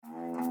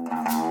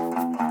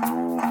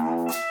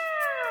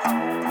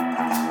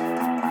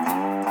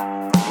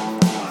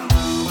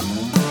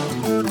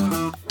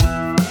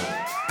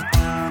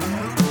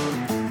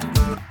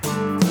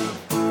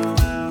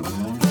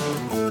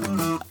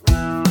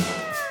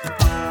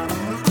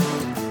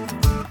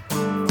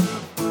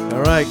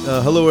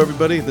right. Hello,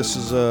 everybody. This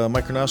is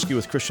Mike Karnowski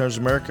with Christian Hunters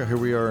America. Here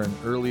we are in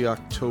early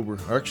October.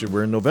 Actually,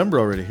 we're in November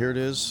already. Here it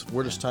is.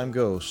 Where does time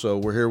go? So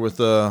we're here with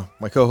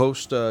my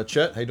co-host,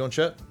 Chet. How you doing,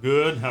 Chet?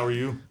 Good. How are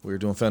you? We're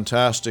doing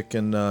fantastic.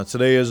 And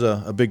today is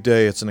a big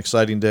day. It's an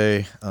exciting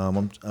day. I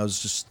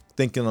was just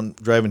thinking on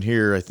driving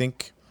here, I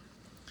think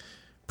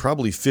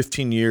probably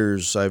 15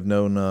 years I've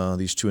known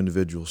these two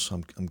individuals.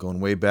 I'm going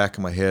way back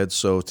in my head.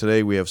 So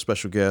today we have a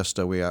special guest.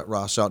 We got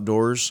Ross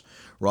Outdoors,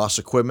 Ross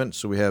Equipment.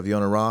 So we have the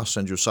owner, Ross,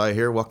 and Josiah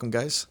here. Welcome,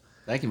 guys.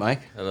 Thank you,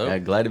 Mike. Hello.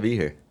 Glad to be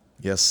here.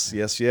 Yes.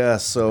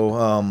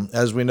 So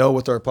as we know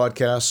with our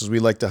podcast, is we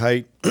like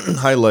to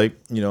highlight,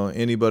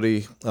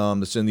 anybody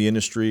that's in the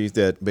industry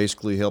that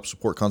basically helps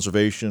support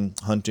conservation,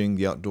 hunting,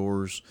 the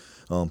outdoors,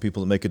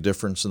 people that make a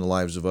difference in the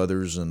lives of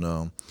others.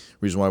 And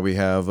reason why we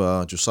have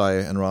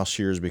Josiah and Ross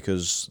here is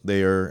because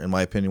they are, in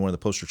my opinion, one of the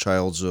poster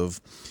childs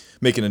of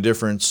making a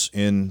difference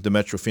in the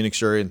Metro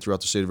Phoenix area and throughout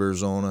the state of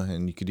Arizona.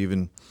 And you could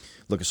even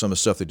look at some of the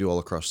stuff they do all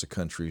across the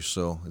country.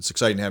 So it's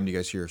exciting having you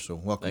guys here. So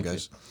welcome,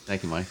 guys.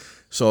 Thank you, Mike.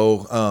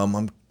 So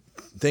I'm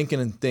thinking,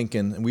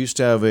 and we used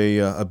to have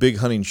a big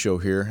hunting show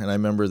here, and I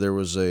remember there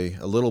was a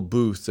little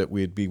booth that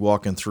we'd be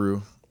walking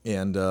through,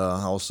 and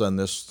all of a sudden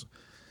this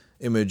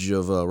image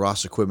of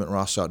Ross Equipment,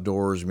 Ross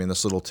Outdoors,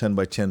 this little 10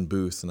 by 10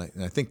 booth, and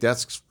I think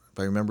that's, if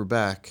I remember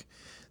back,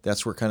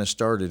 that's where it kind of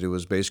started. It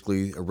was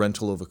basically a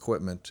rental of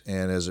equipment,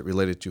 and as it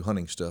related to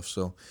hunting stuff.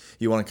 So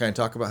you want to kind of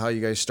talk about how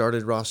you guys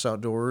started Ross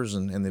Outdoors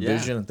and the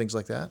vision and things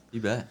like that?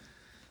 You bet.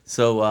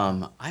 So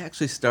I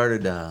actually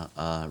started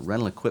a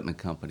rental equipment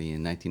company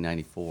in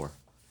 1994,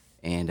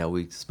 and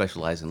we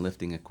specialize in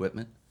lifting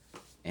equipment.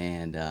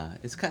 And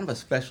it's kind of a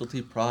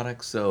specialty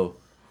product, so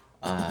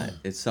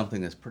it's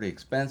something that's pretty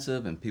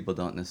expensive, and people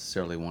don't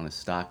necessarily want to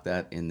stock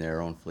that in their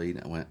own fleet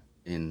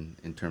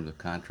in terms of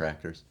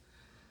contractors.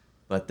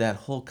 But that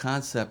whole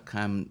concept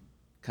kind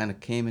of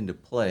came into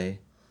play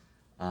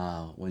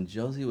when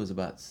Josie was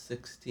about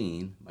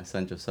 16, my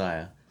son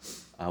Josiah.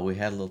 We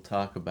had a little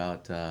talk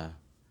about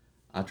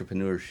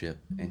entrepreneurship,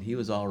 and he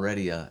was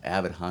already an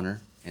avid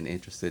hunter and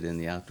interested in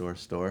the outdoor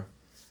store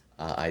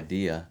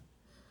idea.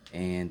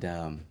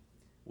 And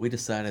we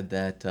decided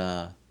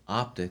that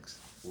optics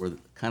were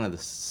kind of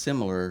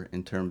similar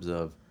in terms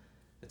of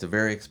it's a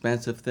very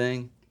expensive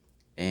thing,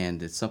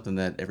 and it's something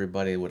that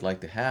everybody would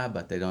like to have,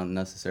 but they don't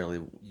necessarily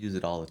use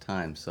it all the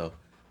time. So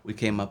we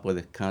came up with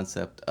a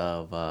concept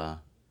of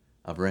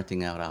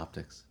renting out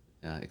optics,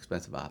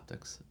 expensive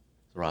optics,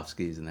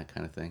 Swarovskis and that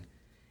kind of thing.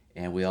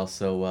 And we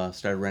also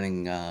started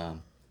renting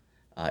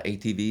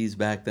ATVs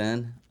back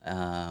then.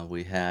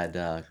 We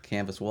had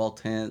canvas wall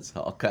tents,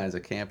 all kinds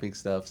of camping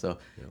stuff. So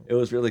It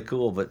was really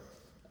cool. But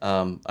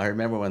I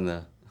remember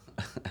when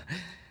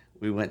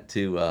we went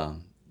to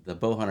the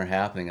bow hunter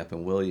happening up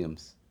in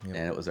Williams, and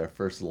it was our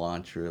first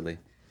launch, really.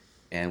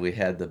 And we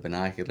had the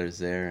binoculars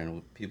there,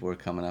 and people were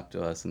coming up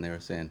to us, and they were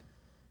saying,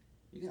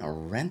 "You gonna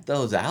rent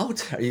those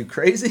out? Are you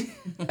crazy?"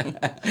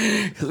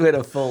 Because we had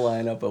a full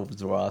lineup of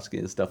Swarovski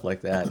and stuff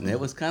like that, and it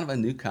was kind of a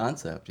new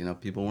concept.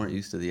 People weren't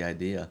used to the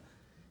idea,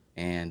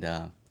 and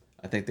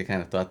I think they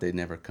kind of thought they'd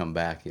never come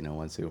back.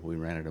 Once we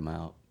rented them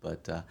out,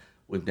 but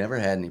we've never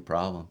had any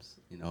problems.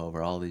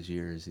 Over all these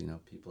years,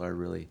 people are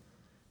really,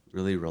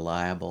 really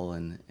reliable,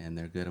 and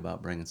they're good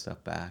about bringing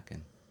stuff back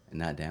and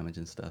not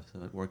damaging stuff.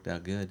 So it worked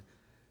out good.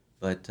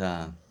 But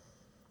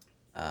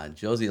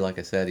Josie, like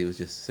I said, he was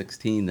just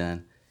 16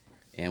 then.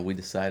 And we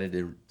decided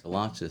to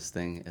launch this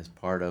thing as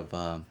part of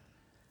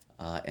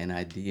an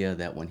idea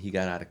that when he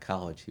got out of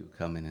college, he would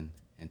come in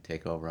and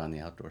take over on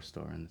the outdoor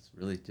store. And it's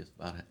really just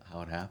about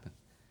how it happened.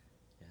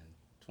 In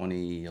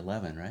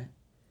 2011, right?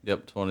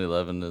 Yep,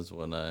 2011 is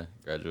when I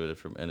graduated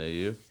from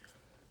NAU.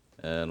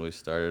 And we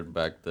started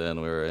back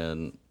then. We were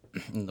in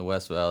the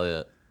West Valley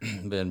at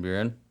Van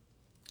Buren,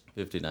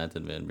 59th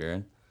and Van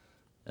Buren.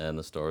 And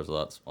the store was a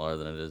lot smaller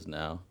than it is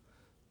now.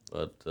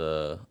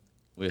 But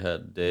we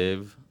had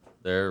Dave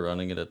there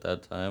running it at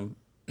that time.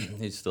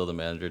 He's still the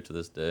manager to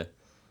this day.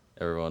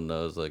 Everyone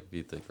knows, if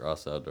you think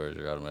Ross Outdoors,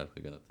 you're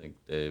automatically going to think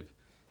Dave.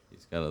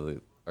 He's kind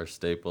of our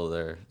staple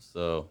there.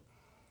 So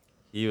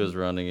he was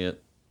running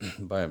it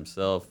by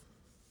himself.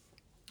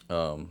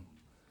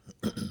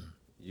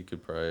 You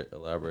could probably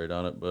elaborate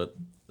on it, but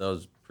that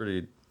was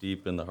pretty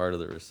deep in the heart of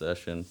the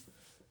recession.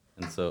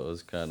 And so it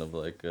was kind of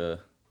like a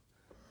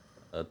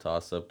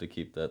toss-up to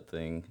keep that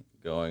thing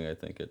going, I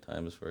think, at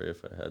times for you,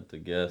 if I had to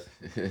guess.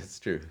 It's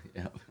true,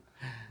 yeah.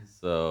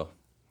 So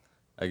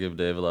I give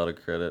Dave a lot of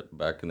credit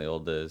back in the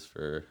old days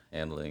for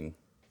handling,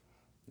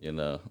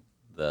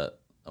 that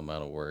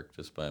amount of work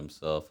just by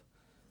himself.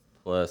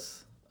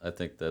 Plus, I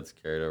think that's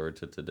carried over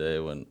to today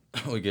when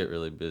we get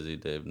really busy.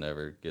 Dave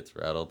never gets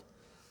rattled.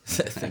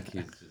 I think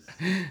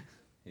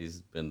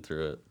he's been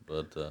through it.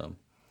 But so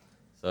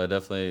I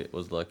definitely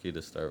was lucky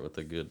to start with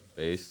a good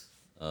base.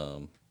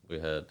 We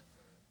had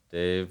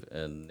Dave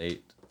and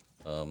Nate,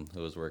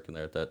 who was working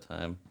there at that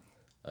time.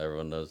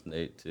 Everyone knows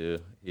Nate too.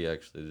 He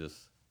actually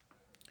just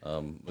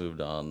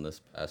moved on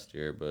this past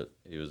year, but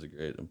he was a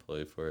great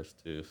employee for us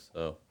too.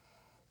 So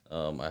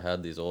I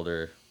had these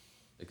older,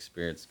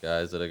 experienced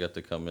guys that I got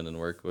to come in and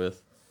work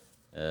with.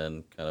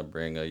 and kind of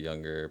bring a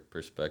younger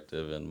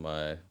perspective in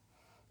my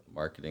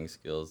marketing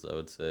skills, I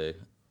would say,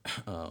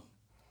 um,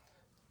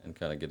 and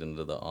kind of get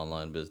into the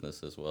online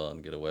business as well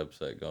and get a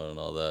website going and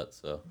all that.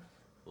 So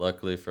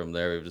luckily from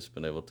there, we've just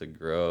been able to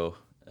grow.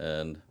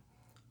 And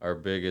our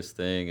biggest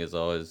thing is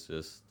always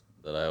just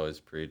that I always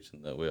preach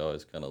and that we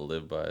always kind of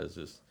live by is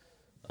just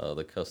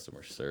the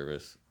customer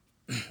service.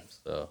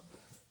 So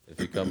if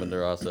you come into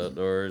Ross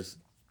Outdoors,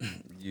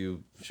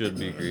 you should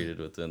be greeted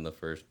within the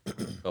first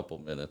couple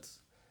minutes.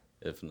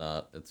 If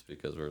not, it's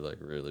because we're like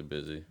really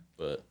busy.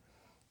 But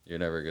you're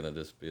never gonna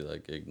just be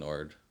like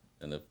ignored.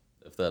 And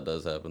if that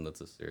does happen,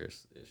 that's a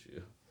serious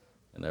issue.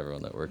 And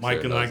everyone that works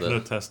Mike there and I knows can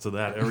that. attest to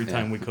that. Every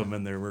time we come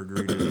in there, we're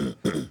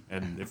greeted.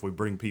 And if we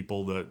bring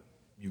people that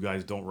you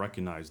guys don't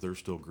recognize, they're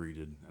still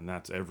greeted. And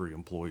that's every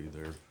employee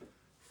there,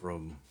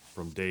 from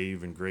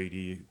Dave and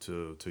Grady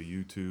to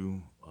you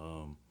two.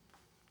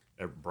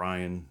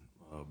 Brian,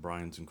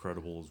 Brian's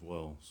incredible as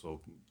well.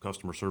 So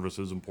customer service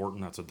is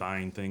important. That's a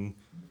dying thing,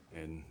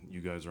 and you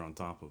guys are on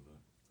top of it.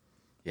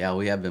 Yeah,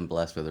 we have been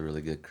blessed with a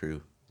really good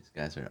crew. These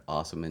guys are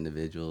awesome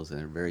individuals and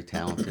they're very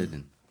talented,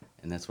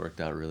 and that's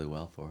worked out really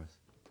well for us.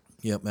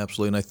 Yep,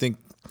 absolutely. And I think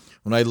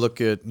when I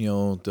look at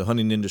the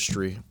hunting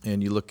industry,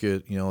 and you look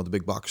at the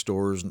big box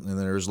stores, and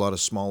there's a lot of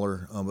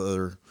smaller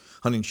other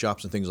hunting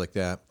shops and things like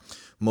that.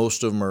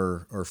 Most of them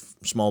are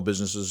small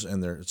businesses,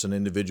 and it's an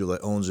individual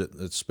that owns it.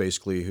 It's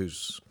basically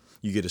who's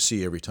you get to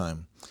see every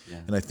time. Yeah.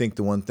 And I think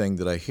the one thing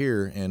that I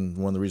hear, and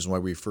one of the reasons why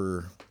we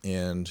refer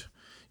and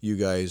you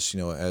guys,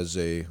 as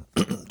a,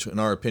 in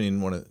our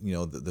opinion, one of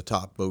the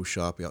top bow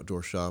shop,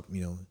 outdoor shop,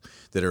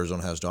 that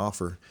Arizona has to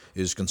offer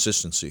is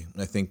consistency.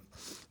 And I think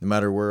no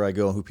matter where I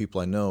go, who people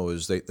I know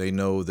is they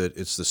know that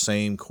it's the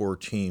same core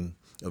team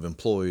of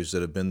employees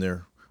that have been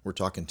there. We're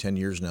talking 10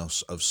 years now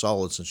of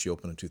solid since you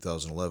opened in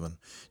 2011.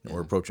 And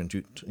we're approaching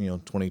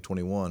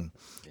 2021,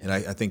 and I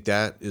think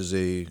that is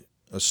a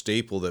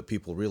staple that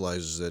people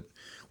realize is that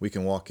we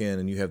can walk in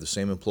and you have the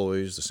same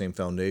employees, the same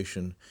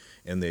foundation,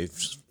 and they've,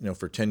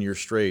 for 10 years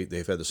straight,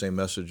 they've had the same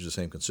message, the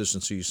same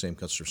consistency, same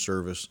customer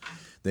service.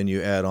 Then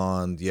you add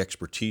on the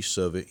expertise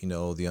of it,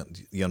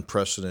 the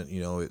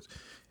unprecedented,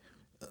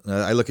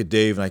 I look at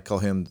Dave and I call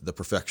him the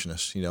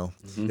perfectionist,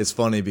 It's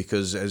funny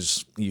because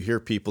as you hear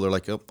people, they're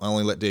like, oh, I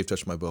only let Dave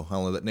touch my bow. I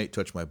only let Nate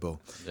touch my bow.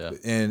 Yeah.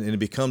 And it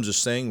becomes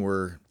this thing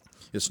where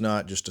it's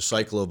not just a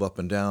cycle of up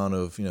and down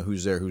of,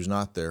 who's there, who's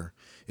not there.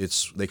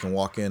 It's they can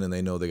walk in and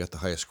they know they got the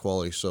highest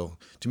quality. So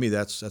to me,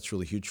 that's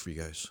really huge for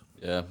you guys.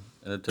 Yeah,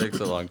 and it takes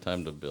a long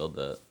time to build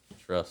that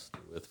trust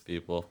with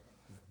people.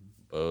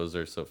 Bows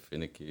are so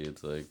finicky.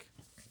 It's like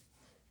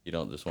you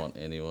don't just want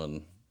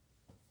anyone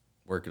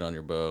working on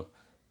your bow.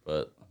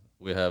 But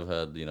we have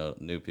had,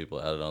 new people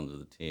added onto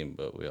the team,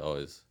 but we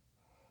always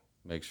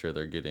make sure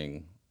they're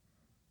getting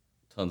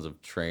tons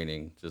of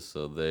training just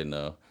so they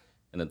know.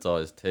 And it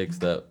always takes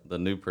the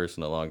new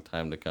person a long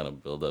time to kind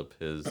of build up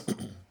his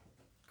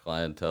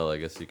clientele, I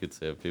guess you could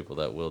say, of people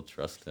that will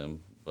trust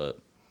him. But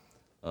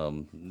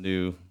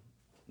new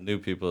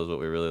people is what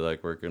we really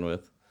like working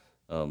with.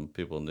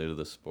 People new to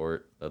the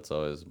sport. That's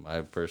always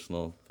my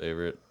personal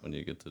favorite, when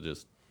you get to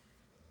just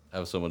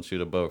have someone shoot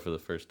a bow for the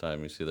first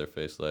time. You see their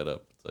face light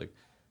up. It's like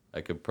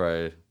I could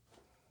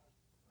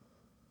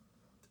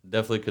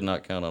definitely could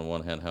not count on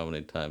one hand how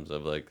many times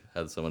I've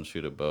had someone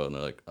shoot a bow and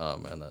they're like, "Oh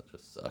man, that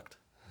just sucked."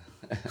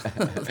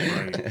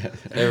 Right.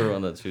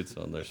 Everyone that shoots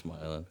one, they're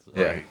smiling. So,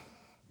 Yeah. Right.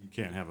 You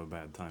can't have a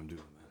bad time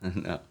doing that.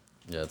 No.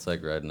 yeah, it's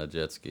like riding a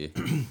jet ski.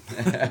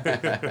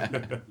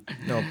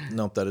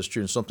 No, that is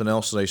true. And something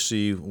else that I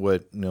see,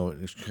 what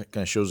it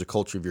kind of shows the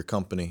culture of your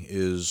company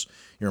is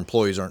your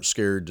employees aren't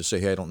scared to say,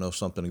 "Hey, I don't know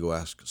something," and go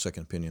ask a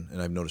second opinion.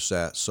 And I've noticed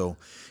that. So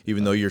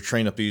even though you're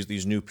training up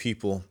these new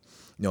people,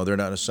 they're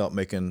not just out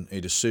making a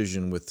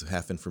decision with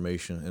half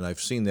information. And I've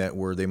seen that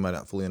where they might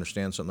not fully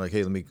understand something, like,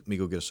 "Hey, let me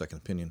go get a second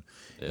opinion."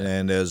 Yeah.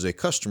 And as a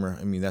customer,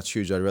 I mean, that's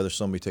huge. I'd rather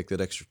somebody take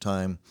that extra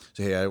time,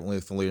 say, "Hey, I don't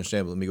really fully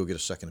understand, but let me go get a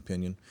second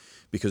opinion,"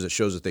 because it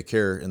shows that they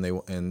care, and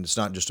it's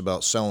not just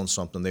about selling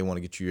something. They want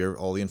to get you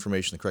all the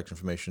information, the correct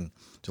information,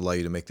 to allow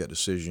you to make that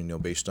decision,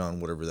 based on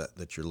whatever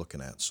that you're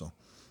looking at. So,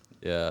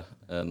 Yeah,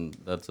 and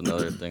that's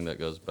another thing that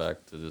goes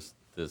back to just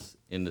this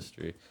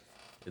industry.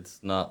 It's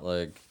not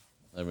like,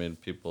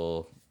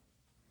 people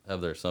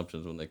have their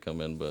assumptions when they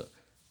come in, but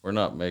we're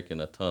not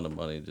making a ton of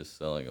money just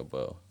selling a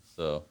bow.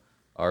 So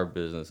our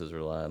business is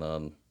relying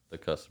on the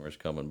customers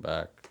coming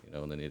back,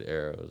 when they need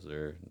arrows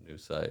or new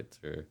sights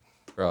or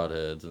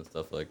broadheads and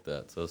stuff like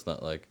that. So it's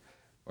not like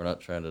we're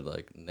not trying to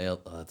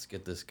let's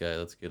get this guy,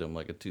 let's get him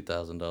like a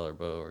 $2,000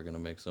 bow, we're going to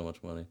make so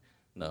much money.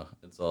 No,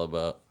 it's all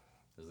about,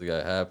 is the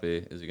guy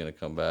happy? Is he going to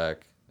come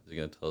back? Is he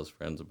going to tell his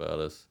friends about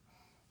us?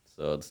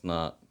 So it's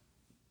not,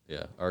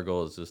 our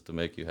goal is just to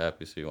make you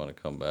happy so you want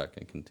to come back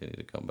and continue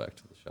to come back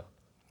to the shop.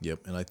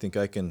 yep. And I think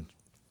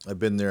I've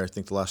been there, I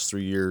think, the last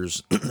 3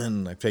 years,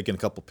 and I've taken a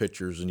couple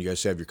pictures, and you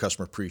guys have your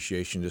customer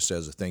appreciation just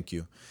as a thank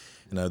you.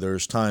 And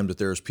there's times that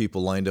there's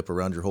people lined up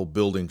around your whole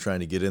building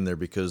trying to get in there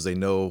because they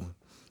know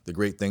the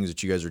great things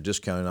that you guys are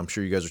discounting. I'm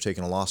sure you guys are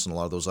taking a loss on a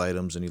lot of those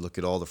items, and you look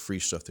at all the free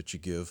stuff that you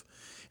give.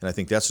 And I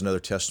think that's another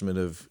testament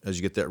of, as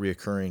you get that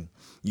reoccurring,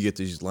 you get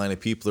these line of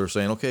people that are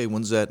saying, okay,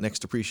 when's that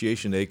next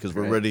appreciation day? Because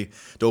we're Right. ready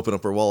to open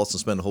up our wallets and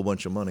spend a whole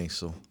bunch of money.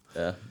 So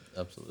Yeah,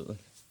 absolutely.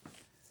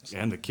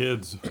 And the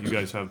kids, you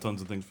guys have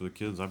tons of things for the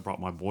kids. I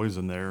brought my boys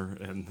in there,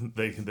 and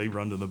they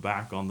run to the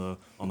back on the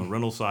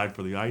rental side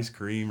for the ice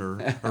cream or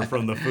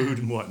from the food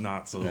and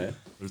whatnot. So Right.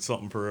 there's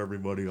something for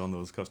everybody on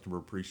those customer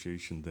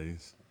appreciation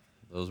days.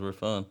 Those were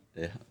fun.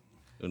 Yeah.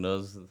 Who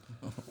knows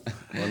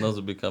when those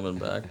will be coming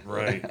back?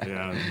 Right?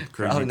 Yeah.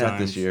 Crazy Probably not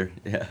times. this year.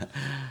 Yeah.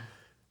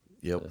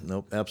 Yep.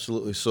 Nope.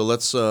 Absolutely. So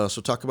let's so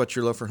talk about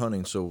your love for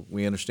hunting. So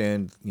we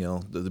understand,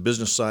 the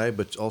business side,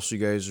 but also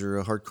you guys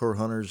are hardcore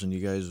hunters, and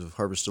you guys have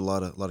harvested a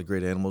lot of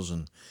great animals.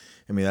 And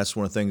I mean, that's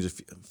one of the things.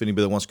 If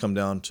anybody that wants to come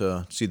down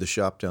to see the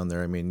shop down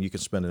there, I mean, you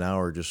can spend an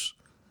hour just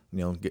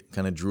get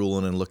kind of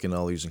drooling and looking at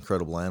all these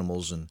incredible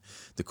animals. And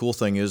the cool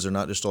thing is, they're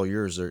not just all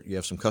yours. You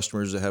have some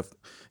customers that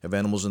have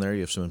animals in there.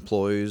 You have some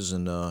employees,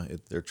 and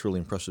they're truly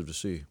impressive to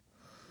see.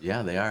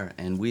 Yeah, they are.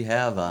 And we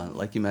have,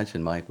 like you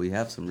mentioned, Mike, we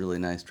have some really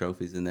nice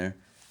trophies in there.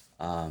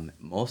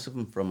 Most of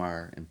them from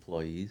our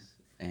employees,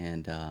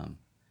 and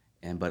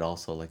but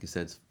also, like you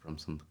said, from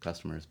some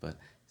customers. But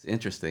it's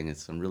interesting.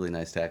 It's some really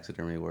nice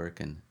taxidermy work,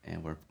 and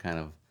we're kind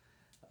of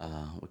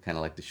we kind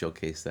of like to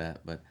showcase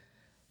that. But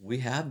we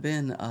have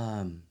been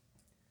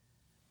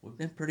we've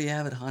been pretty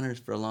avid hunters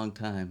for a long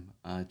time.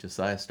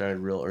 Josiah started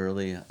real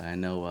early. I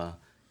know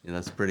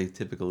that's pretty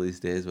typical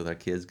these days with our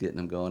kids getting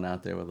them going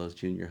out there with those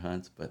junior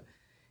hunts. But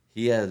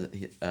he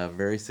had a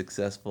very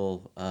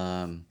successful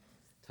time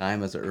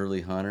as an early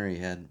hunter. He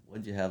had,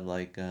 what'd you have,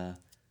 like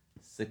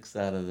 6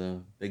 out of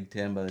the Big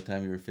Ten by the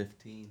time you were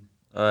 15?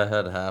 I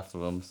had half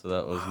of them, so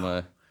that was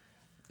my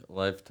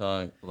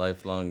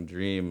lifelong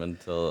dream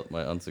until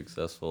my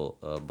unsuccessful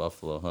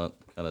buffalo hunt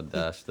kind of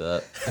dashed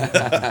that.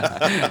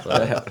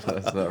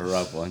 That's a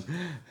rough one.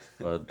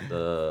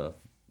 But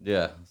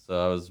yeah,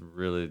 so I was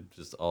really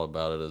just all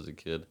about it as a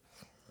kid.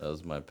 That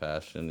was my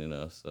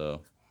passion. So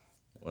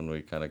when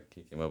we kind of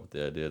came up with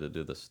the idea to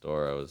do the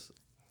store, I was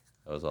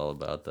all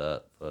about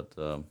that. But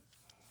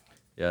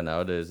yeah,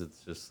 nowadays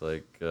it's just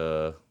like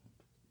we're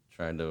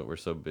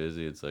so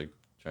busy. It's like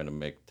trying to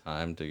make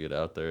time to get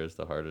out there is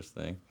the hardest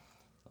thing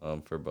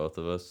for both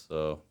of us.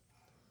 So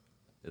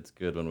it's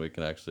good when we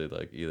can actually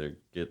like either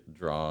get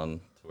drawn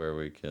to where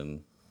we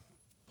can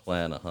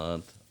plan a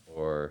hunt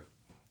or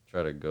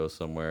try to go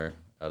somewhere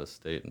out of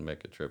state and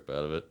make a trip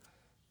out of it.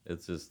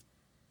 It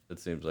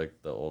seems like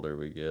the older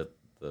we get,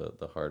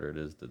 the harder it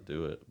is to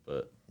do it.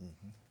 But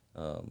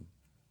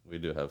we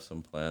do have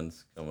some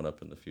plans coming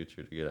up in the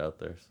future to get out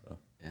there. So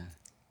Yeah.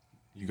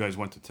 You guys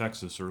went to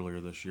Texas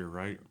earlier this year,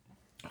 right?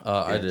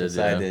 I did.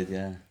 Josiah Yeah. did,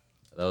 yeah.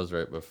 That was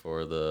right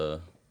before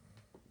the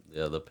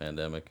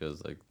pandemic. It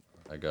was like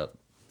I got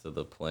to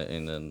the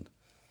plane and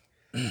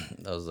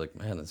I was like,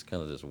 man, it's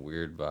kind of this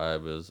weird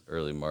vibe. It was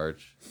early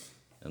March,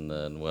 and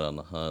then went on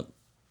the hunt,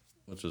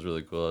 which was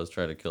really cool. I was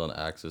trying to kill an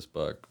axis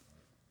buck.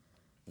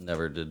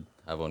 Never did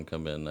have one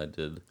come in. I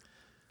did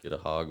get a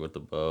hog with a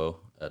bow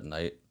at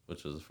night,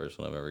 which was the first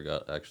one I've ever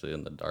got actually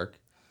in the dark.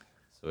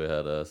 So we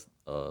had a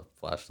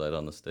flashlight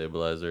on the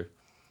stabilizer,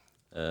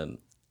 and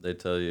they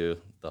tell you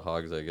the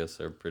hogs, I guess,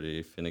 are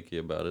pretty finicky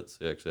about it.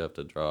 So you actually have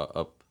to draw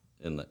up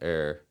in the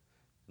air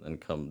and then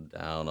come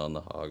down on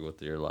the hog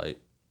with your light.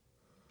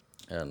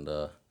 And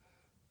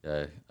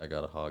yeah, I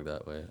got a hog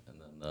that way, and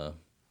then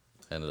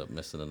I ended up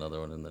missing another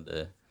one in the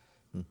day.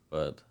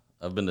 But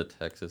I've been to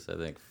Texas, I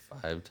think,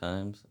 5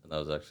 times, and that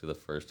was actually the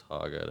first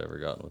hog I'd ever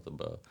gotten with a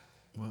bow.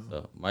 Wow.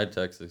 So my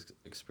Texas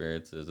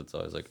experience is it's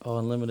always like, oh,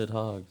 unlimited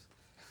hogs.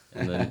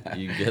 And then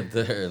you get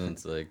there, and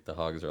it's like the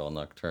hogs are all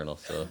nocturnal.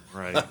 So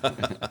Right.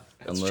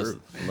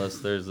 unless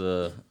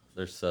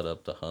they're set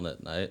up to hunt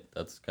at night,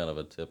 that's kind of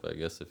a tip, I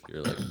guess, if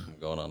you're like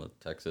going on a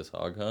Texas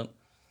hog hunt.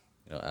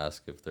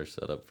 Ask if they're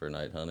set up for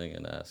night hunting,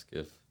 and ask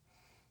if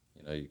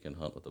you can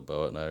hunt with a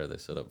bow at night, or they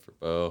set up for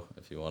bow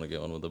if you want to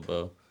get one with a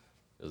bow,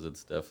 because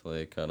it's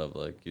definitely kind of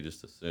like you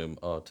just assume,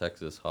 oh,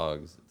 Texas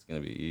hogs, it's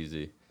going to be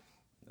easy,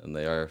 and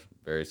they are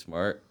very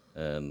smart,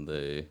 and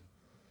a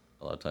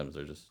lot of times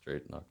they're just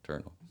straight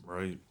nocturnal.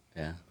 Right.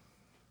 Yeah.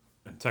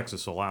 And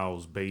Texas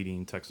allows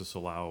baiting. Texas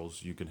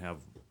allows you can have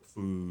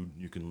food.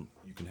 You can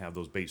have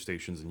those bait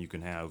stations, and you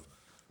can have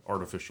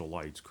artificial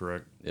lights.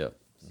 Correct. Yep.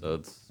 So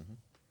it's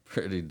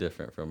pretty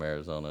different from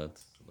Arizona.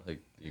 It's like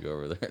you go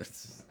over there,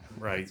 it's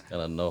Right.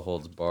 kind of no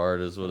holds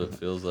barred is what it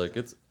feels like.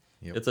 It's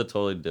a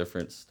totally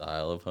different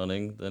style of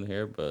hunting than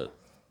here, but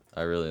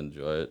I really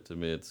enjoy it. To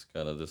me, it's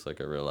kind of just like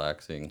a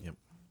relaxing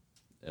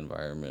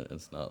environment.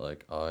 It's not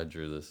like, oh, I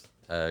drew this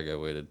tag, I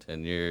waited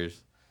 10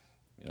 years,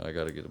 I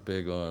got to get a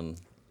big one.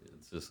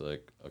 It's just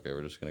like, okay,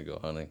 we're just going to go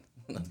hunting.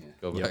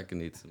 Go back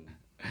and eat some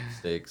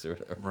steaks or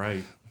whatever.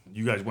 Right.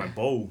 You guys went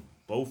bow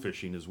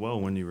fishing as well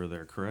when you were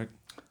there, correct?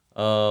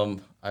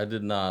 I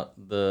did not.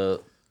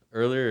 The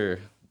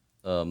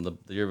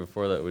year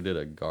before that, we did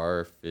a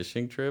gar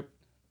fishing trip,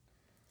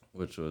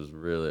 which was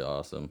really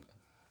awesome.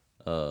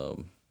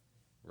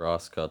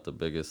 Ross caught the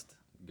biggest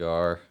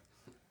gar.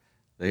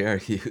 They are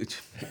huge.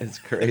 It's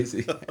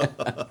crazy.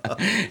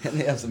 And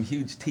they have some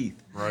huge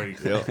teeth. Right.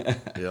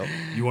 Yep. Yep.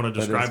 You want to But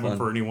it's describe them fun.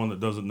 for anyone that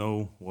doesn't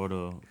know what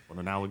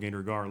an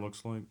alligator gar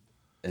looks like?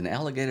 An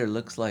alligator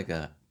looks like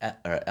or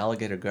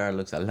alligator gar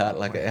looks a lot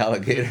like an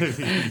alligator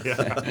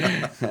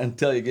Yeah.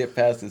 until you get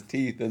past his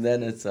teeth, and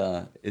then it's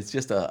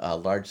just a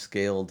large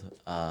scaled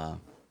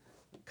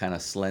kind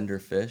of slender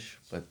fish.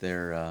 But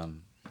they're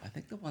I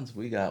think the ones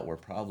we got were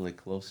probably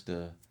close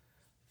to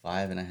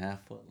 5.5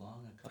 foot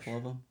long. A couple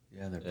of them,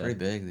 yeah, they're pretty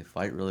big. They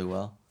fight really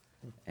well,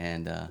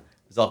 and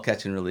it's all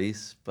catch and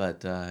release,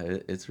 but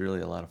it's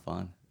really a lot of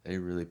fun. They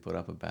really put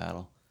up a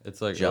battle.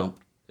 It's like Jump.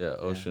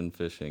 ocean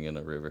fishing in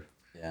a river.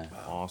 Yeah.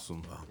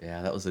 Awesome.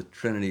 Yeah, that was the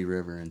Trinity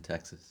River in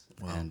Texas,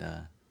 and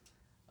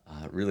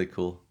really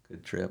cool,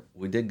 good trip.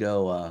 We did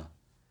go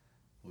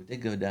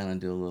down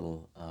and do a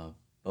little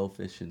bow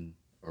fishing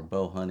or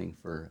bow hunting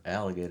for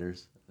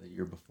alligators the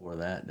year before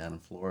that down in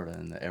Florida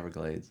in the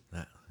Everglades.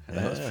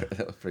 That was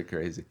pretty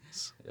crazy.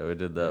 Yeah, we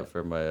did that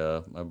for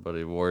my my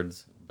buddy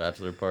Ward's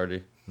bachelor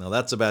party. Now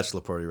that's a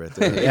bachelor party right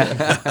there.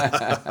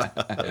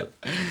 Yeah,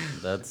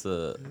 That's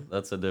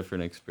a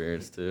different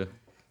experience too.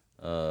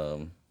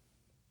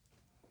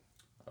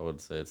 I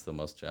would say it's the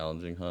most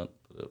challenging hunt,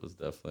 but it was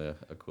definitely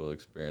a cool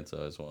experience. I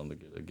always wanted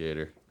to get a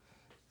gator.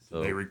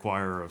 So They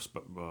require a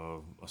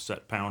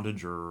set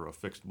poundage or a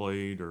fixed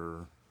blade,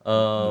 or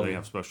do they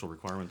have special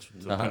requirements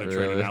to not penetrate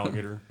really. an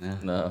alligator?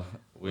 no,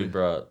 we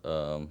brought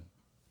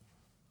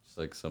just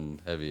like some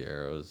heavy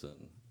arrows, and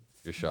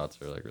your shots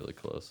are like really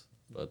close.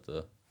 But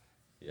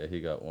yeah,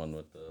 he got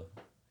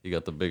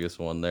the biggest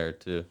one there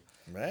too.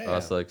 Man.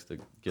 Ross likes to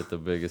get the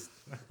biggest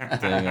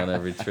thing on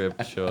every trip.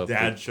 Show up.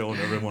 Dad showing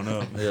everyone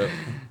up. Yep.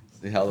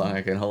 see how long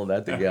I can hold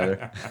that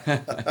together.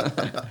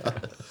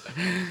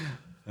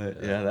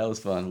 Yeah, that was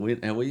fun.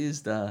 We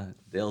used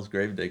Dale's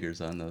grave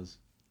diggers on those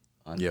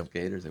Yep.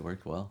 gators. They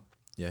worked well.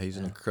 Yeah, he's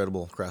an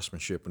incredible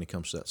craftsmanship when he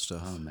comes to that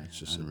stuff. Oh man, it's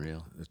just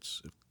unreal.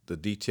 It's the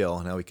detail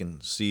and how he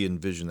can see and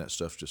vision that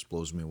stuff just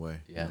blows me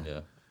away. Yeah,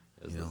 Yeah.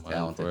 Is the mind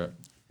talented. for it.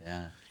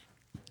 Yeah.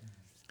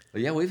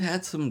 But yeah, we've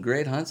had some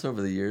great hunts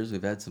over the years.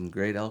 We've had some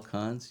great elk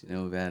hunts. You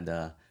know, we've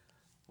had,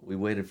 we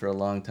waited for a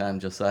long time.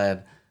 Josiah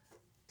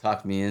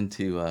talked me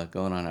into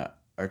going on a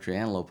archery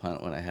antelope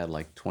hunt when I had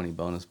like 20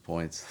 bonus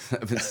points.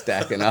 I've been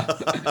stacking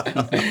up.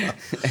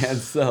 And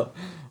so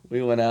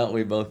we went out,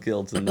 we both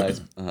killed some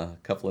nice,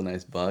 couple of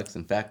nice bucks.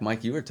 In fact,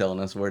 Mike, you were telling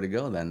us where to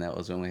go then. That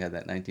was when we had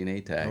that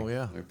 19A tag. Oh,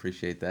 yeah. We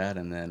appreciate that.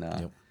 And then,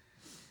 Yep.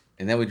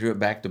 and then we drew it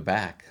back to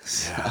back.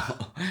 So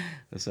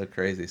it's so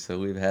crazy. So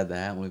we've had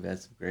that. We've had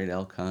some great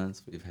elk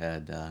hunts. We've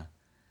had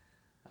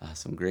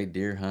some great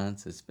deer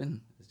hunts. It's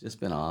just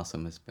been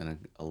awesome. It's been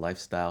a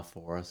lifestyle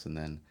for us. And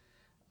then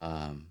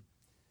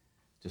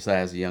Josiah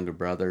has a younger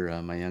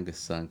brother, my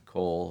youngest son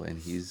Cole, and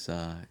he's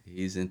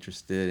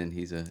interested, and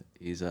he's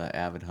a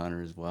avid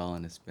hunter as well.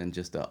 And it's been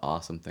just an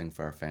awesome thing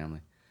for our family.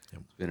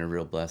 Yep. It's been a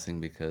real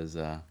blessing because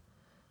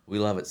we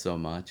love it so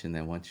much. And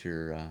then once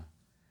you're out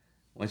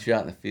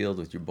in the field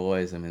with your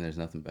boys, I mean, there's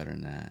nothing better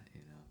than that.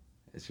 You know,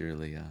 it's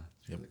really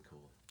really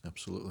cool.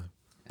 Absolutely.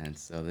 And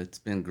so it's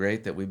been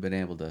great that we've been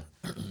able to,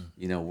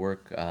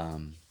 work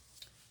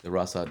the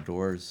Ross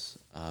Outdoors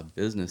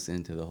business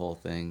into the whole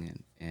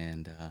thing.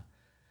 And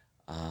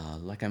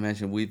like I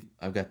mentioned,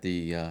 I've got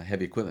the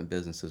heavy equipment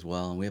business as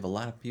well, and we have a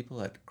lot of people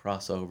that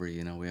cross over.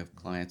 You know, we have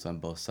clients on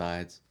both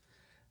sides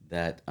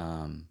that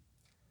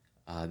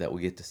that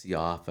we get to see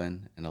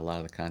often, and a lot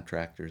of the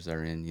contractors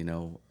are in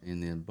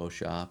the bow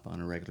shop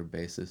on a regular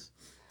basis.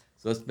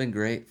 So it's been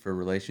great for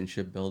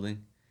relationship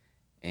building,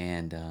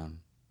 and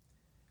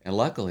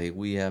luckily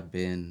we have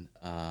been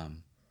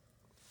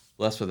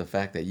blessed with the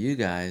fact that you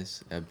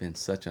guys have been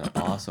such an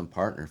awesome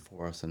partner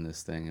for us in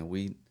this thing, and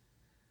we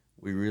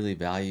really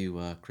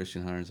value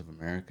Christian Hunters of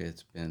America.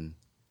 It's been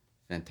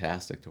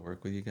fantastic to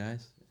work with you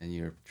guys, and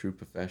you're true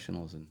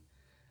professionals, and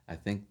I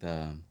think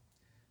the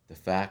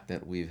fact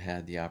that we've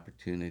had the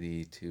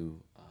opportunity to,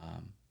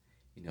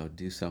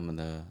 do some of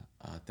the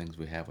things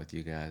we have with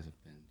you guys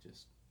have been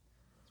it's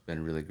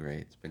been really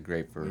great. It's been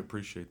great for. We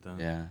appreciate that.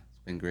 Yeah,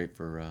 it's been great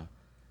for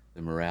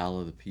the morale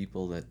of the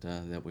people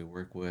that we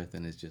work with,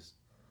 and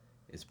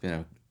it's been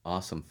an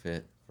awesome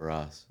fit for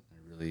us.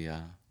 I really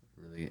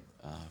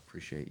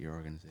appreciate your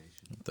organization.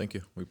 Thank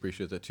you. We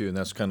appreciate that too, and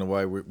that's kind of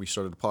why we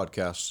started the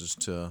podcast, is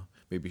to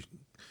maybe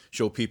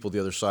show people the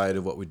other side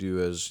of what we do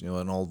as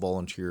an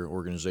all-volunteer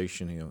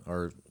organization.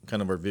 Our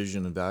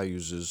vision and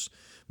values is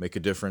make a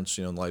difference,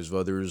 in the lives of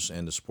others,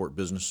 and to support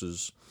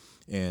businesses,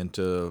 and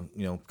to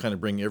kind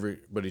of bring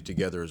everybody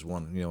together as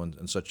one.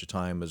 In such a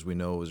time as we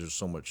know, as there's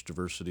so much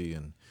diversity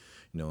and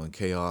and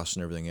chaos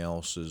and everything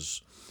else,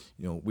 is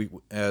we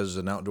as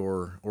an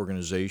outdoor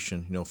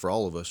organization, for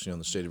all of us, in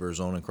the state of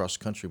Arizona and across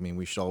the country, I mean,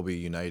 we should all be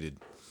united.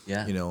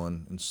 Yeah.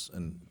 And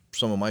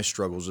some of my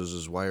struggles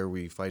is why are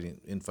we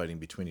infighting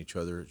between each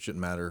other? It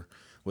shouldn't matter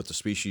what the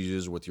species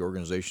is or what the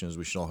organization is.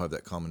 We should all have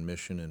that common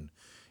mission and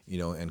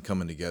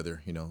coming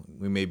together.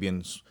 We may be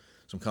in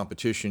some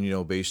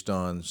competition, based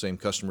on same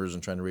customers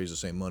and trying to raise the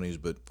same monies.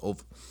 But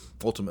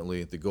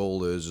ultimately, the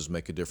goal is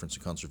make a difference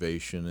in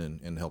conservation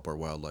and help our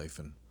wildlife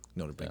and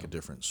to make a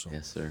difference. So.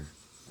 Yes, sir.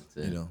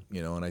 That's it.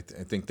 And I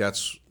think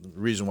that's the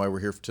reason why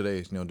we're here for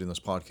today. Doing this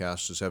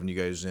podcast is having you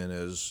guys in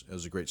as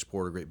a great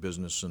sport, a great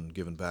business, and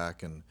giving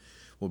back. And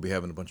we'll be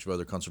having a bunch of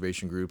other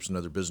conservation groups and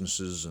other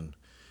businesses. And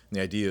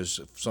the idea is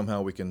if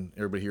somehow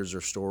everybody hears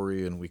their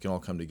story and we can all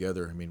come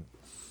together. I mean,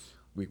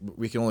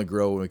 we can only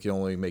grow and we can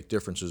only make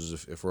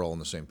differences if we're all on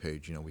the same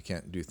page. We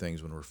can't do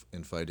things when we're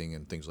infighting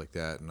and things like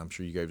that. And I'm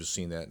sure you guys have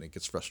seen that, and it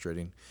gets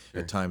frustrating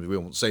at times. We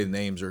won't say the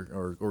names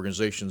or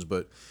organizations,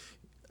 but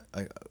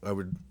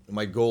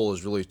my goal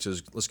is really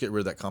let's get rid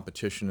of that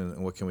competition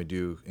and what can we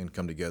do and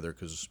come together,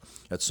 because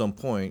at some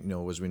point,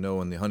 as we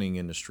know in the hunting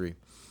industry,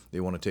 they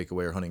want to take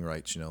away our hunting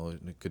rights.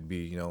 It could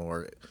be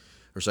our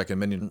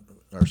Second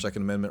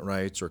Amendment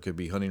rights, or it could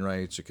be hunting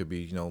rights. It could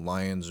be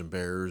lions and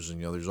bears,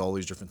 and there's all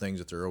these different things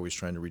that they're always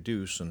trying to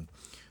reduce. And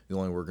the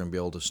only way we're going to be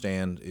able to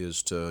stand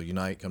is to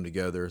unite, come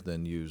together,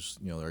 then use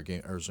our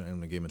game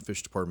and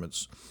fish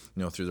departments,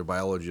 through their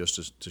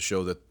biologists to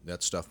show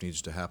that stuff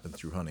needs to happen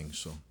through hunting.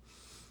 So.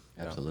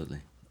 Absolutely.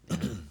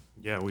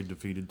 Yeah, we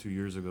defeated 2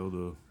 years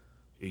ago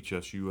the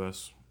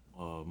HSUS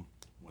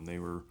when they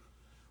were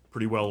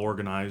pretty well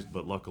organized,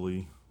 but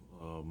luckily,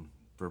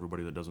 for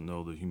everybody that doesn't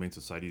know, the Humane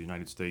Society of the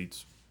United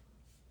States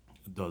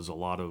does a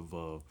lot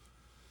of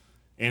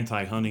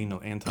anti-hunting,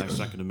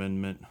 anti-Second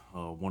Amendment,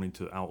 wanting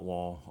to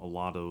outlaw a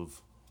lot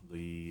of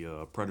the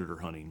predator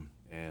hunting.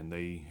 And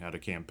they had a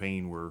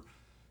campaign where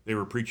they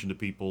were preaching to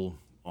people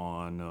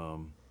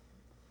on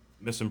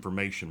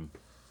misinformation,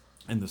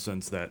 in the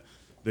sense that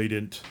they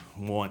didn't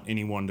want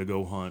anyone to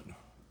go hunt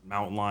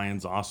mountain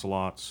lions,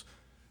 ocelots,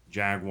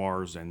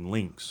 jaguars, and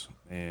lynx.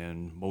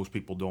 And most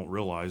people don't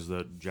realize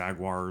that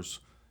jaguars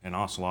and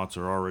ocelots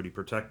are already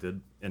protected,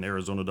 and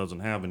Arizona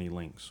doesn't have any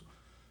lynx.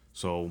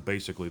 So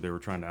basically, they were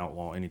trying to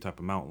outlaw any type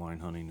of mountain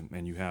lion hunting.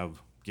 And you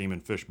have game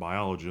and fish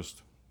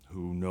biologists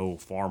who know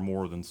far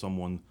more than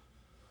someone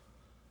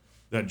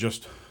that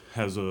just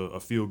has a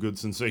feel-good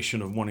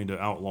sensation of wanting to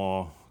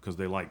outlaw because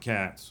they like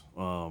cats.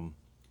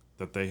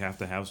 That they have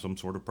to have some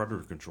sort of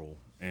predator control.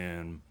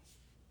 And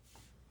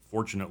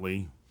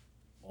fortunately,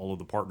 all of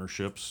the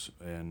partnerships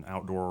and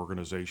outdoor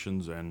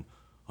organizations and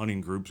hunting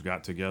groups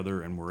got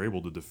together and were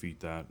able to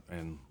defeat that.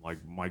 And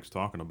like Mike's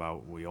talking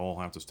about, we all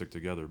have to stick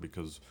together,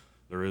 because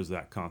there is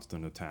that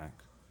constant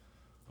attack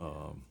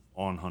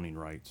on hunting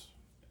rights,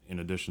 in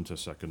addition to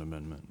Second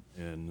Amendment.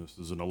 And this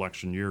is an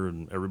election year,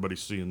 and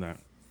everybody's seeing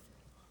that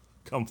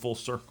come full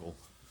circle.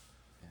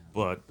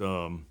 But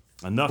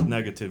enough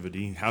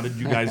negativity. How did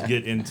you guys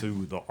get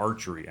into the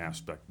archery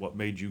aspect? What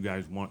made you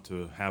guys want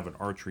to have an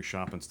archery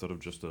shop instead of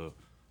just a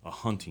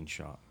hunting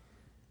shop?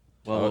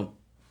 Well,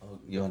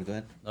 you want to go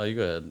ahead? No, you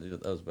go ahead.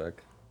 That was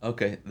back.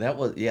 Okay, that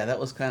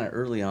was kind of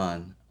early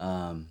on,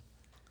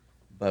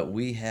 but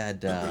we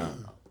had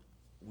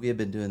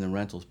been doing the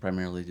rentals,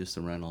 primarily just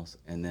the rentals,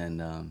 and then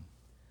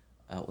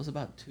it was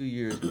about 2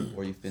 years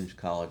before you finished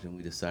college, and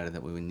we decided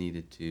that we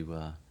needed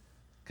to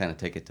kind of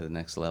take it to the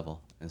next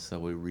level. And so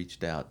we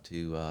reached out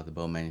to the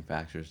bow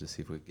manufacturers to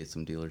see if we could get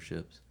some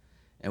dealerships.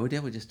 And we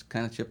did. We just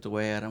kind of chipped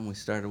away at them. We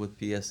started with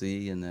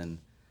PSE, and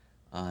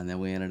then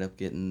we ended up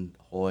getting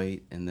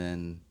Hoyt, and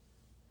then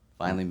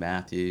finally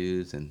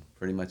Matthews, and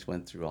pretty much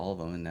went through all of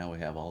them. And now we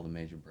have all the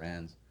major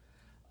brands.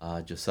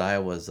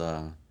 Josiah was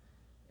an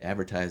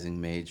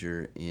advertising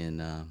major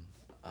in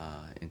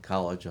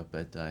college up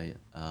at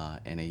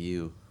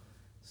NAU.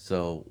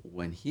 So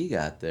when he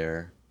got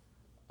there,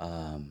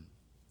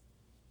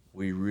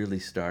 we really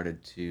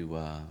started to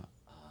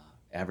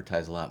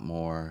advertise a lot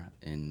more,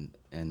 and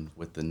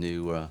with the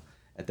new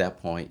at that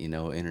point,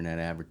 internet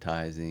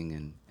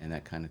advertising and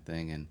that kind of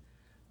thing,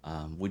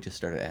 and we just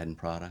started adding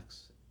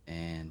products.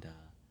 And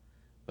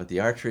but the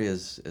archery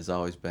has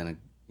always been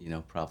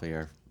probably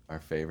our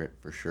favorite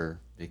for sure,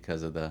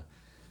 because of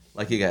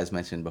like you guys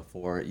mentioned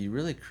before, you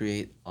really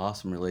create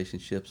awesome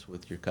relationships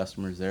with your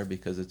customers there,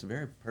 because it's a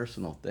very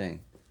personal thing,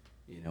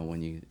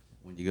 when you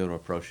go to a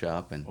pro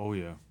shop. And Oh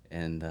yeah.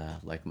 and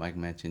like Mike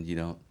mentioned,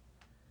 you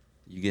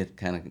get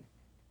kind of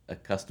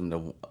accustomed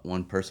to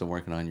one person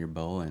working on your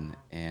bow,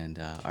 and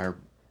our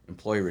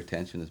employee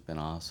retention has been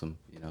awesome.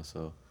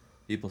 So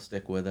people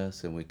stick with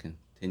us, and we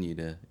continue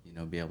to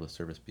be able to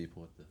service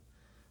people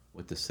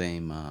with the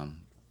same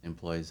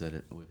employees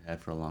that we've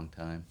had for a long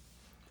time.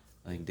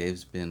 I think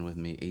Dave's been with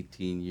me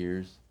 18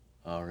 years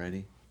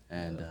already,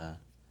 and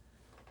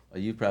well,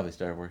 you probably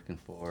started working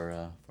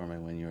for me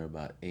when you were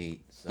about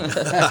 8. So.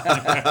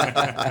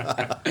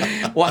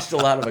 Watched a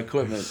lot of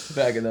equipment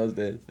back in those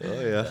days. Oh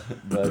yeah.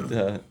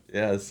 But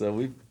yeah, so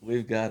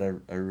we've got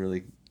a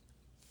really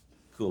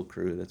cool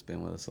crew that's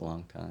been with us a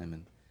long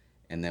time,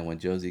 and then when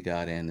Josie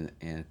got in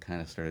and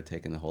kind of started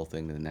taking the whole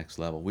thing to the next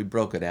level, we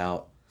broke it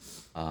out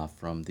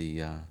from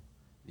the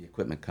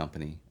equipment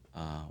company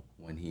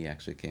when he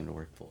actually came to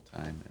work full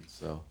time, and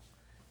so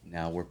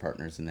now we're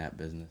partners in that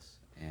business,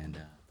 and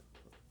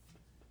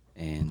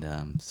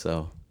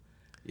so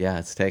yeah,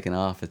 it's taken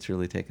off. It's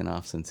really taken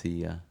off since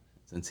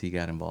since he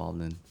got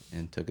involved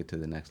and took it to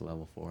the next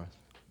level for us.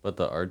 But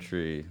the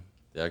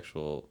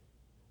actual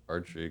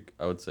archery,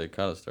 I would say,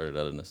 kind of started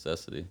out of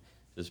necessity,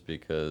 just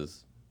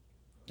because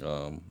we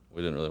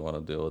didn't really want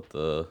to deal with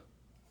the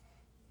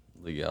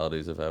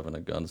legalities of having a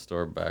gun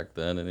store back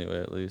then,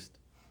 anyway, at least.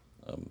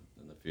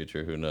 In the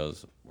future, who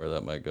knows where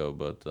that might go,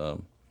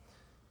 but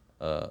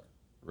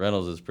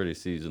rentals is pretty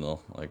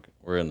seasonal. Like,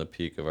 we're in the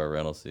peak of our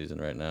rental season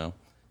right now.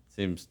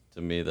 Seems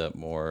to me that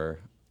more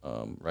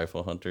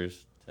rifle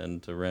hunters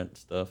tend to rent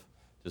stuff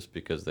just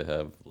because they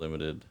have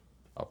limited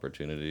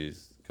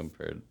opportunities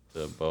compared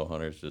to bow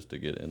hunters just to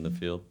get in the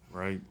field.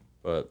 Right.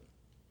 But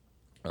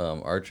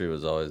archery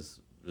was always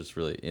just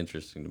really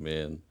interesting to me,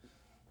 and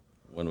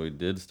when we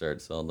did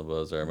start selling the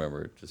bows, I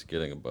remember just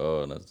getting a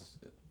bow and I just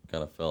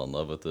kind of fell in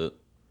love with it.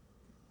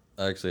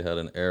 I actually had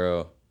an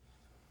arrow.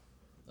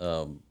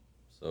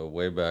 So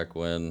way back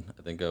when,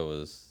 I think I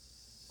was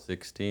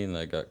 16,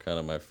 I got kind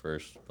of my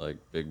first like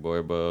big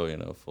boy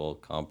bow, full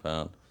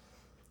compound,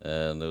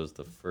 and it was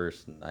the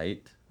first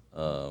night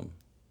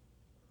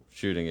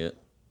shooting it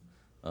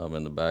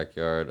in the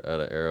backyard. I had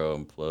an arrow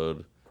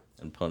implode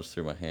and punched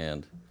through my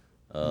hand,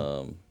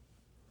 and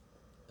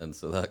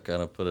so that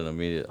kind of put an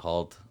immediate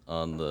halt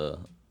on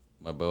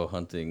my bow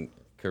hunting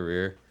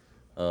career.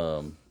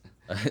 I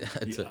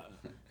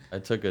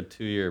took a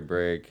 2-year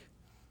break.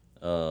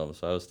 So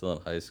I was still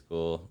in high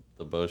school.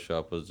 The bow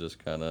shop was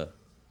just kind of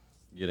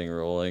getting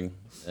rolling,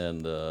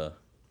 and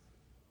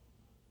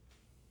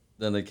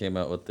then they came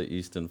out with the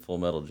Easton Full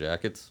Metal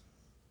jackets,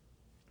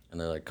 and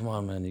they're like, "Come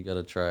on, man, you got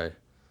to try."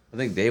 I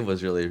think Dave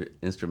was really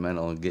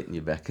instrumental in getting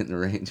you back in the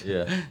range.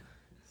 Yeah.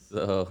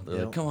 So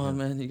they're like, "Come on,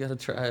 man, you got to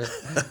try it."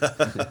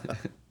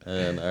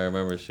 And I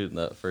remember shooting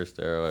that first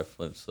arrow. I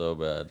flinched so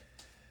bad,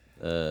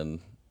 and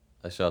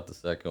I shot the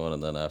second one,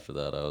 and then after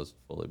that, I was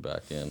fully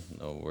back in.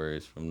 No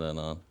worries from then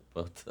on.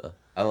 But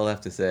I will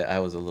have to say I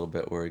was a little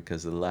bit worried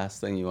because the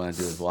last thing you want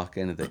to do is walk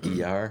into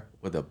the ER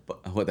with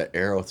an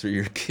arrow through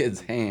your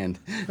kid's hand.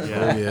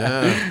 Yeah.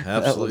 Yeah, That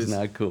absolutely. was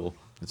not cool.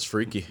 It's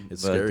freaky.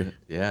 It's But, scary.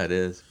 Yeah, it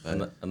is.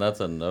 But and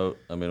that's a note.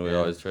 I mean, we Yeah.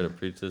 always try to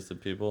preach this to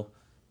people,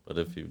 but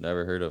if you've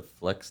never heard of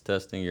flex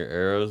testing your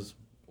arrows,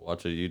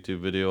 watch a YouTube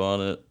video on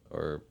it.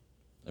 Or,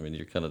 I mean,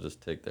 you kind of just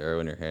take the arrow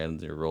in your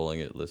hands, you're rolling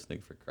it, listening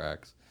for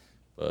cracks.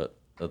 But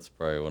that's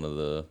probably one of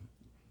the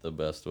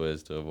best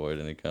ways to avoid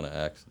any kind of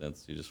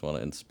accidents. You just want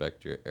to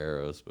inspect your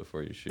arrows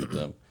before you shoot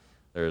them.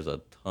 There's a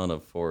ton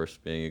of force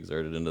being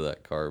exerted into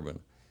that carbon,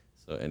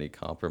 so any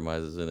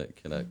compromises in it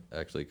can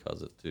actually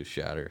cause it to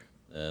shatter,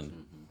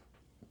 and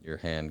your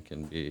hand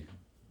can be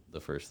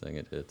the first thing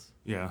it hits.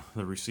 Yeah,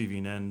 the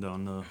receiving end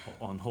on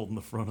holding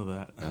the front of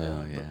that.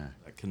 Oh, yeah.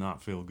 That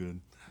cannot feel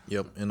good.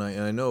 Yep, and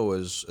I know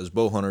as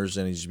bow hunters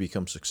and as you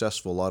become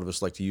successful, a lot of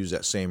us like to use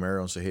that same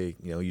arrow and say, hey,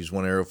 use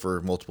one arrow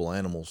for multiple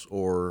animals,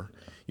 or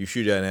you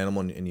shoot at an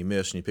animal and you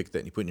miss and you pick that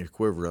and you put it in your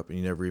quiver up and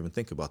you never even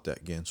think about that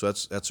again. So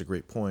that's a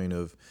great point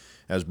of,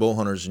 as bow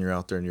hunters and you're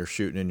out there and you're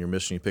shooting and you're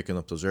missing, you're picking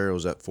up those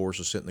arrows, that force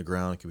is hitting the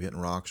ground. It could be hitting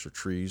rocks or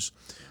trees,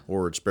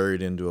 or it's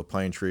buried into a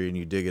pine tree and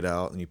you dig it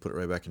out and you put it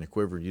right back in your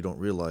quiver. You don't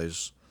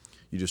realize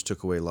you just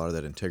took away a lot of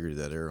that integrity of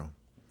that arrow.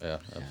 Yeah,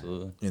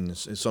 absolutely. And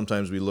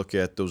sometimes we look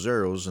at those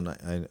arrows,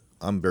 and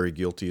I'm very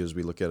guilty as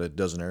we look at a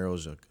dozen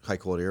arrows, a high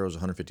quality arrow is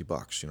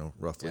 $150,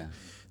 roughly. Yeah.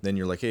 Then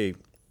you're like, hey,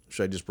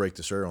 should I just break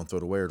this arrow and throw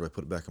it away, or do I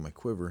put it back in my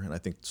quiver? And I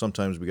think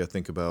sometimes we got to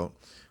think about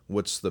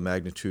what's the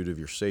magnitude of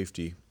your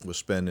safety with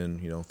spending,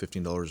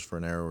 $15 for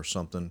an arrow or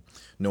something,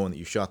 knowing that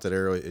you shot that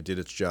arrow, it did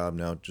its job.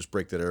 Now just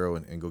break that arrow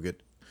and go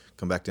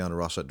come back down to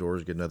Ross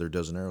Outdoors, get another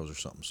dozen arrows or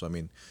something. So, I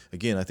mean,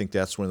 again, I think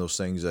that's one of those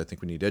things that I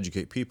think we need to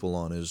educate people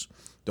on is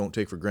don't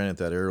take for granted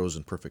that arrow is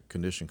in perfect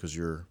condition, because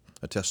you're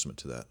a testament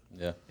to that.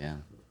 Yeah, Yeah.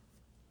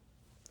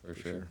 for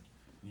sure.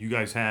 You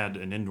guys had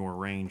an indoor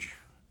range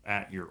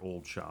at your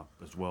old shop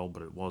as well,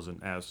 but it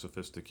wasn't as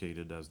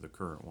sophisticated as the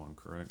current one,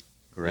 correct?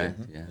 Correct.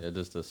 Yeah. Yeah,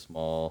 just a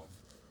small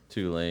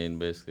 2-lane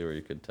basically where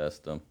you could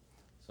test them.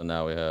 So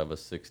now we have a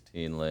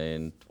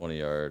 16-lane,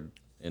 20-yard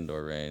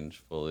indoor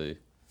range, fully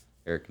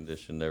air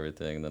conditioned,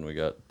 everything. And then we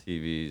got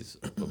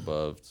TVs up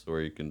above, so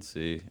where you can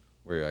see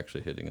where you're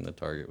actually hitting in the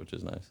target, which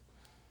is nice.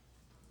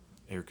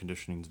 Air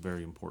conditioning is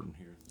very important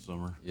here in the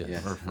summer. Yeah.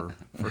 Yeah. Or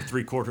for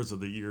 3/4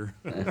 of the year.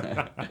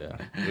 Yeah,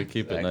 we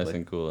keep it nice Exactly.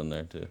 and cool in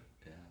there too.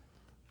 Yeah.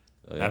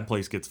 That So, yeah.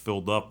 place gets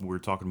filled up. We were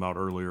talking about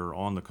earlier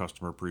on the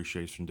customer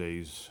appreciation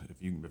days.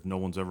 If no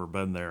one's ever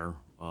been there,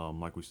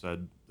 like we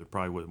said, there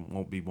probably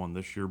won't be one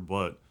this year.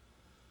 But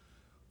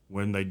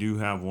when they do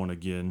have one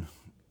again,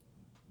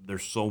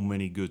 there's so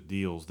many good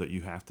deals that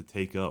you have to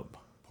take up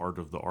part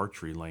of the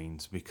archery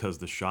lanes, because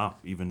the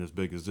shop, even as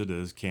big as it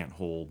is, can't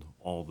hold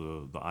all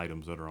the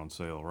items that are on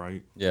sale.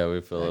 Right? Yeah,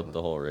 we fill up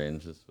the whole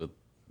range just with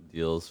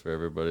deals for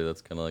everybody.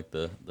 That's kind of like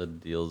the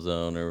deal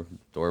zone or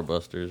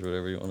doorbusters,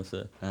 whatever you want to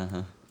say.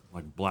 Uh-huh.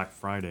 Like Black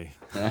Friday,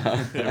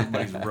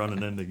 everybody's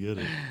running in to get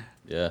it.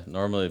 Yeah,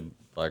 normally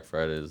Black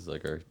Friday is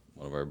like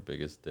one of our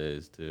biggest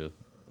days too.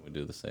 We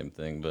do the same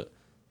thing, but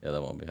yeah,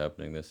 that won't be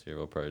happening this year.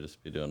 We'll probably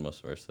just be doing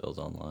most of our sales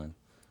online.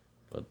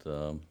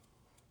 But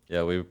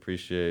yeah, we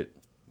appreciate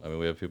I mean,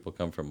 we have people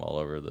come from all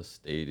over the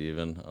state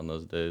even on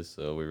those days,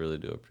 so we really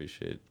do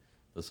appreciate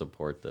the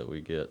support that we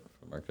get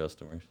from our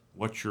customers.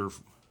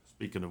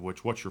 Speaking of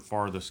which, what's your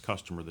farthest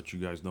customer that you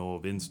guys know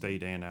of, in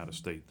state and out of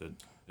state, that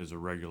is a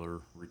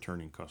regular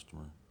returning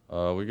customer?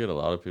 We get a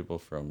lot of people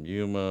from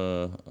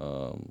Yuma.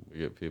 We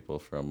get people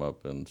from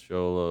up in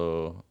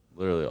Sholo,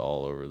 literally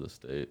all over the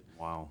state.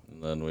 Wow.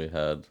 And then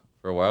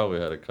for a while, we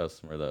had a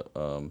customer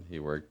that he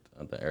worked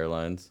at the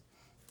airlines,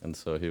 and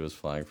so he was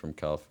flying from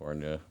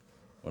California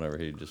whenever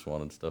he just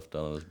wanted stuff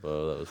done on his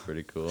bow. That was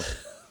pretty cool.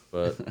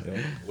 But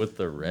with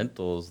the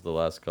rentals, the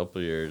last couple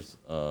of years,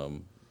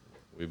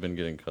 we've been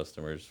getting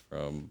customers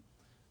from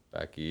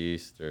back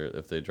east, or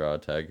if they draw a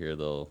tag here,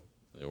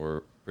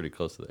 we're pretty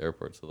close to the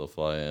airport, so they'll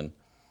fly in,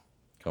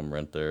 come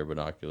rent their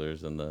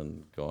binoculars, and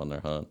then go on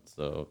their hunt.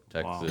 So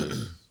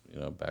Texas,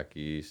 back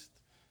east,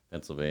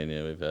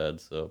 Pennsylvania we've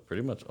had, so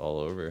pretty much all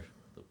over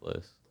the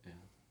place.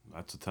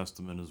 That's a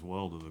testament as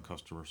well to the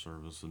customer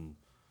service. And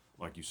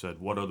like you said,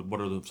 what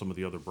are some of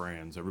the other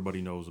brands?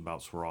 Everybody knows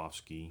about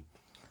Swarovski.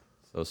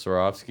 So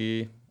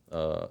Swarovski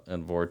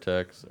and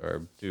Vortex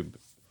are two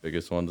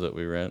biggest ones that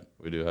we rent.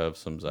 We do have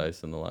some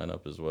Zeiss in the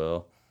lineup as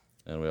well,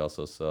 and we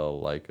also sell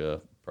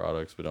Leica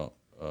products. We don't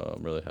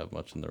really have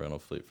much in the rental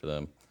fleet for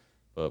them,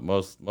 but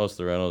most of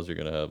the rentals you're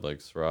gonna have like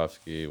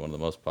Swarovski. One of the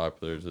most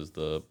populars is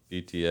the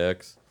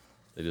BTX.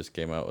 They just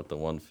came out with the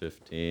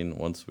 115.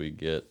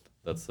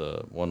 That's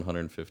a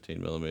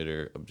 115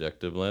 millimeter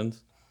objective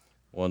lens.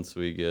 Once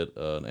we get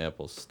an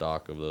ample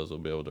stock of those, we'll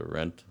be able to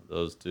rent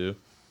those too.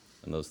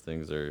 And those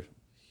things are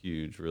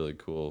huge, really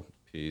cool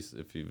piece.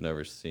 If you've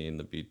never seen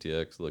the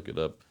BTX, look it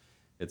up.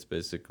 It's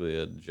basically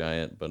a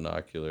giant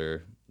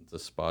binocular. It's a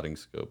spotting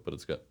scope, but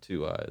it's got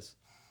two eyes.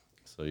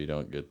 So you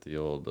don't get the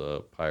old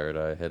pirate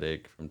eye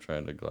headache from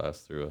trying to glass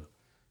through a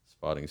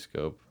spotting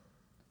scope.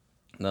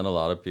 And then a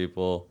lot of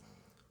people,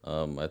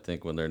 I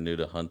think when they're new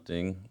to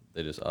hunting,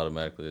 they just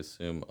automatically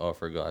assume,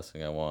 for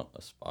glassing, I want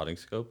a spotting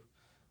scope.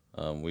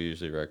 We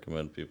usually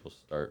recommend people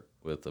start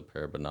with a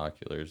pair of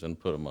binoculars and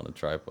put them on a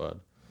tripod.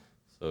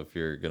 So if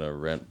you're gonna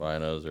rent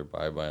binos or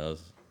buy binos,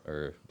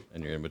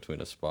 and you're in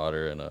between a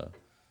spotter and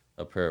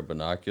a pair of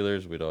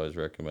binoculars, we'd always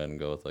recommend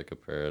go with like a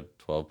pair of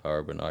 12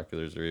 power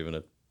binoculars or even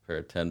a pair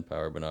of 10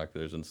 power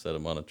binoculars and set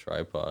them on a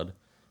tripod.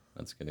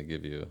 That's gonna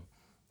give you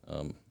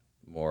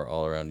more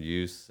all around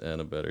use and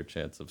a better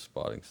chance of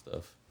spotting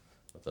stuff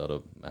without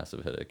a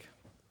massive headache.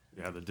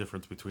 Yeah, the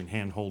difference between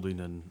hand holding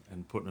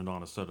and putting it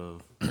on a set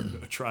of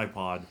a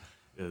tripod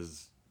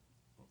is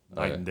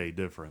night and day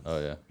difference. Oh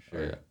yeah,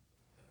 sure. Yeah.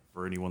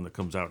 For anyone that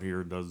comes out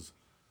here and does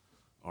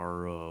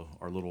our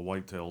little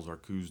whitetails, our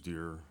coos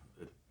deer,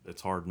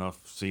 it's hard enough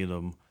seeing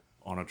them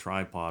on a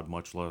tripod,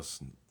 much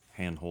less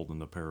hand holding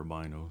the pair of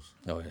binos.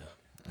 Oh yeah.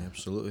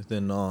 Absolutely.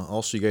 Then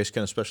also, you guys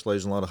kind of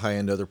specialize in a lot of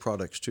high-end other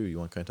products too. You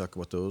want to kind of talk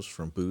about those,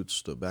 from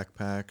boots to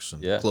backpacks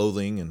and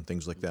clothing and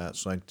things like that.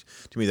 So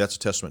to me, that's a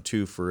testament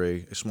too for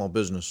a small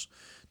business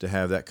to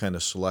have that kind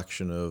of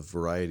selection of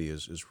variety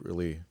is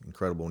really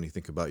incredible. When you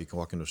think about it, you can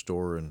walk into a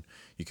store and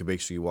you can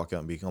basically walk out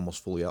and be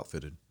almost fully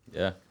outfitted.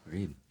 Yeah.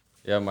 Agreed.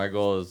 Yeah, my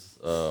goal is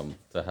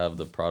to have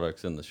the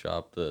products in the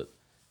shop that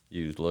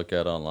you look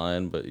at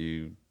online, but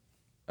you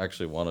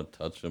actually want to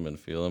touch them and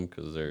feel them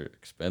because they're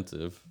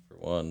expensive for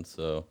one.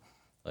 So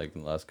like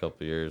in the last couple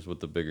of years with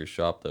the bigger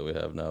shop that we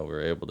have now,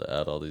 we're able to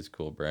add all these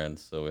cool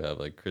brands. So we have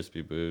like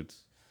Crispy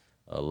Boots,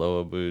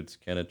 Loa Boots,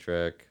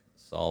 Kenetrek,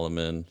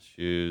 Solomon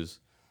shoes.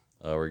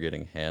 We're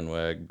getting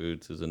Handwag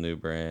Boots as a new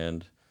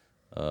brand.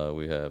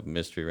 We have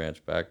Mystery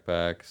Ranch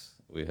backpacks.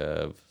 We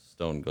have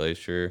Stone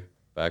Glacier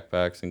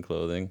backpacks and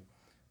clothing.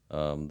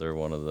 We're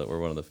one of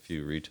the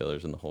few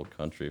retailers in the whole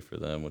country for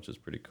them, which is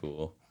pretty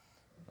cool.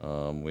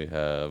 We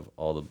have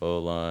all the bow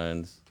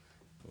lines.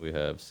 We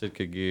have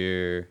Sitka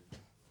gear.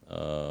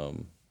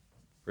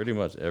 Pretty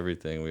much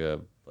everything. We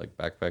have like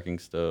backpacking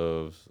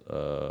stoves,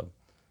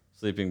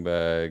 sleeping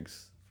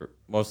bags.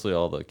 Mostly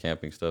all the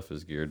camping stuff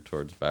is geared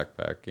towards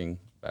backpacking,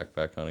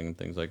 backpack hunting, and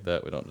things like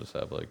that. We don't just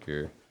have like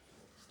your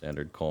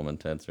standard Coleman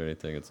tents or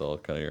anything. It's all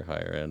kind of your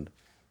higher end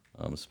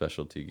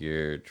specialty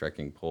gear,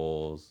 trekking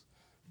poles,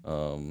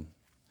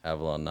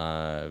 Avalon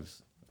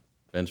knives,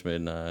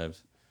 Benchmade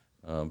knives.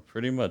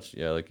 Pretty much,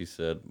 yeah, like you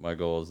said, my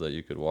goal is that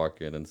you could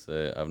walk in and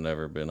say, I've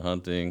never been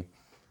hunting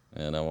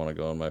and I want to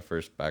go on my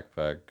first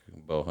backpack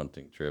bow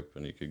hunting trip,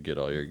 and you could get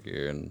all your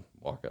gear and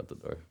walk out the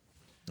door.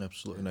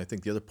 Absolutely. And I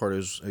think the other part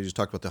is, as you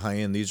talked about the high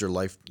end, these are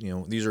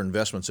these are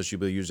investments that you'll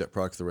be able to use that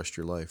product for the rest of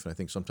your life. And I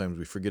think sometimes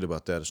we forget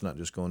about that. It's not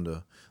just going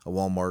to a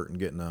Walmart and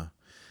getting a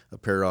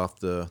pair off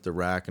the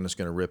rack and it's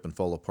going to rip and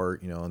fall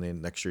apart, and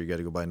then next year you got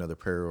to go buy another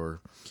pair, or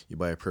you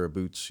buy a pair of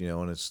boots, and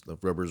the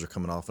rubbers are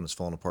coming off and it's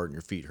falling apart and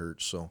your feet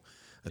hurt. So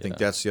I think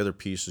that's the other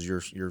piece is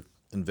you're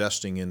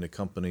investing into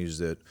companies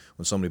that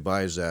when somebody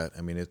buys that,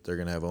 they're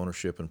going to have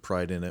ownership and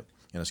pride in it,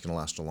 and it's going to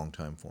last a long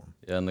time for them.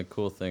 Yeah, and the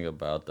cool thing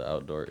about the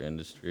outdoor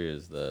industry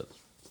is that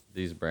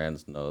these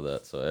brands know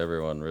that, so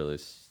everyone really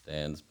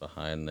stands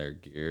behind their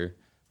gear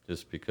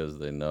just because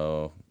they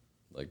know,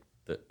 like,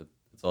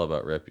 it's all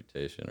about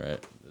reputation,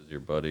 right? Is your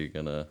buddy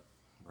gonna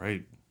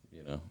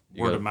you know,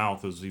 you Word gotta, of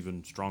mouth is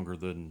even stronger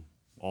than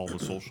all the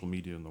social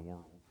media in the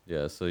world.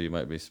 yeah, so you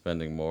might be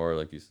spending more,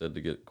 like you said,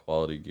 to get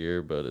quality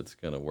gear, but it's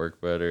going to work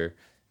better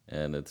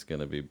and it's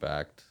going to be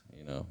backed,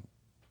 you know,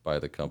 by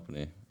the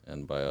company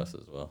and by us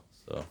as well.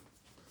 So,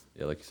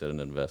 yeah, like you said, an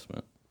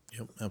investment.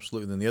 Yep,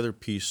 absolutely. Then the other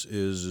piece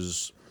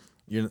is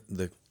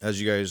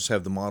as you guys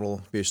have the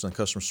model based on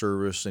customer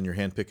service and you're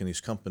handpicking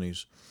these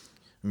companies.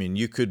 I mean,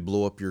 you could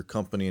blow up your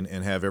company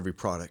and have every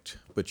product,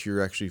 but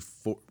you're actually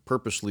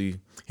purposely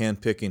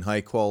handpicking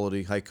high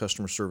quality, high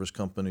customer service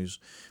companies,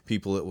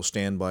 people that will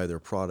stand by their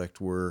product.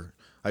 Where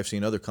I've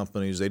seen other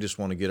companies, they just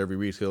want to get every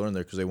retailer in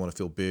there because they want to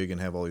feel big and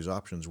have all these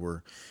options.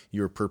 Where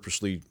you're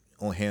purposely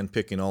only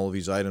handpicking all of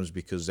these items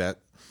because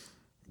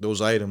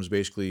those items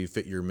basically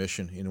fit your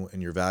mission,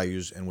 and your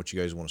values and what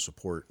you guys want to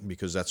support,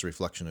 because that's a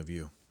reflection of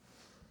you.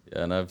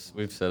 Yeah, and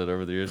we've said it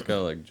over the years, kind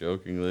of like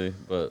jokingly,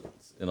 but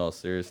in all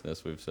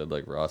seriousness, we've said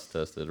like Ross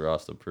tested,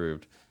 Ross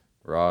approved.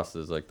 Ross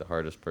is like the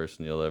hardest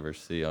person you'll ever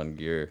see on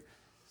gear.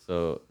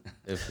 So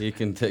if he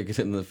can take it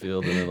in the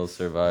field and it'll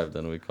survive,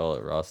 then we call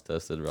it Ross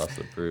tested, Ross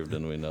approved,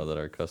 and we know that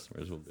our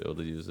customers will be able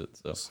to use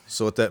it.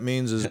 So what that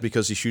means is,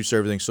 because he shoots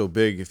everything so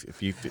big,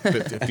 if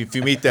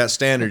you meet that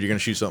standard, you're going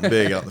to shoot something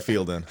big out in the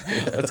field. Then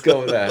Let's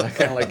go with that. I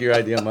kind of like your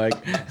idea, Mike.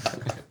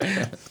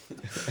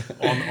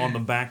 On the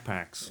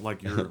backpacks,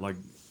 like you're like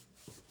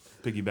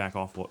piggyback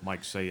off what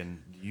Mike's saying.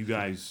 Do you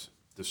guys,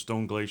 the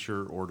Stone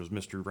Glacier or does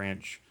Mystery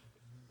Ranch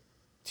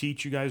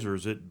teach you guys, or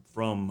is it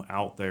from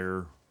out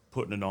there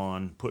putting it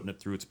on, putting it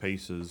through its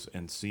paces,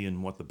 and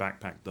seeing what the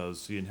backpack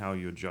does, seeing how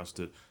you adjust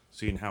it,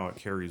 seeing how it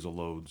carries the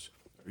loads?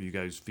 Are you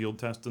guys field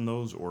testing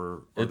those,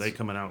 or are they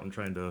coming out and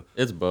trying to?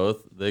 It's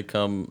both. They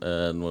come,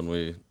 and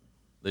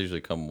they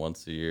usually come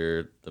once a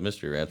year. The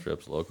Mystery Ranch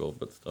rep's local,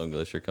 but Stone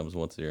Glacier comes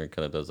once a year and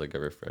kind of does like a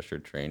refresher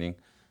training.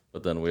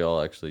 But then we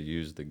all actually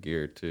use the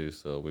gear too,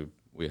 so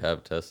we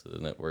have tested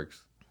and it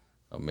works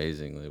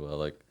amazingly well.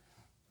 Like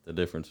the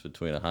difference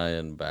between a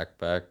high-end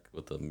backpack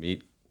with a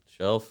meat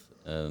shelf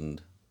and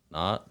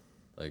not.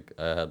 Like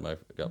got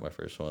my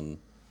first one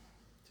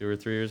 2 or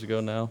 3 years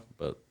ago now,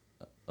 but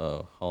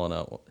hauling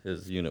out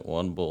his Unit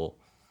 1 bull,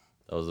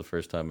 that was the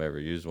first time I ever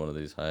used one of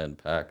these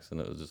high-end packs,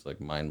 and it was just like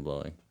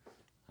mind-blowing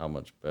how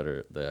much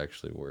better they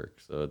actually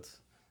work. So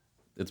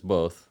it's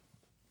both.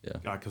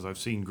 Yeah. Because I've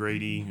seen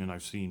Grady and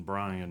I've seen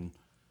Brian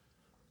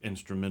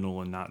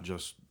instrumental, and not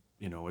just,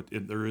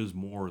 there is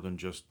more than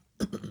just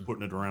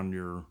putting it around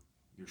your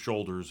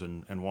shoulders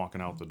and walking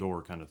out the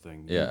door kind of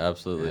thing. Yeah,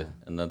 absolutely. Yeah.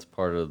 And that's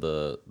part of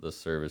the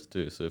service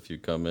too. So if you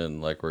come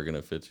in, like, we're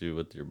gonna fit you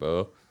with your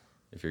bow.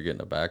 If you're getting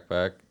a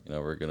backpack,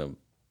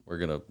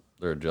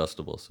 they're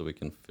adjustable, so we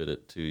can fit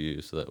it to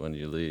you, so that when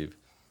you leave,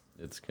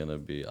 it's gonna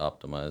be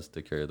optimized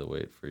to carry the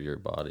weight for your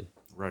body.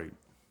 Right.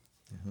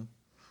 Mm-hmm.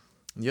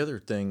 The other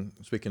thing,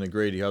 speaking of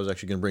Grady, I was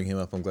actually going to bring him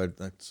up. I'm glad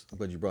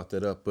you brought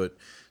that up. But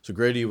so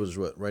Grady was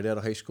right out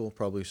of high school,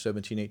 probably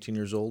 17, 18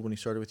 years old when he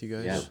started with you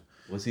guys. Yeah.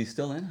 Was he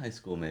still in high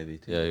school maybe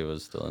too? Yeah, he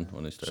was still in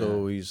when he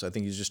started. So I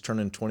think he's just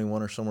turning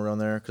 21 or somewhere around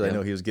there, because I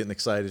know he was getting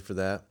excited for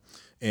that.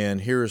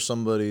 And here is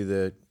somebody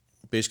that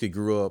basically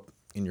grew up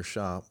in your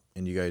shop,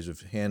 and you guys have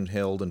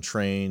handheld and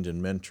trained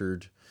and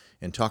mentored.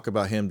 And talk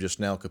about him just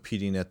now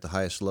competing at the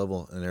highest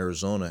level in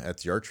Arizona at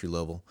the archery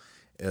level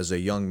as a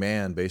young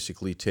man,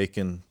 basically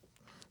taking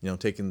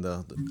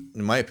the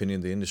in my opinion,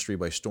 the industry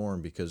by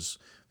storm, because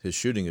his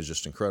shooting is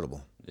just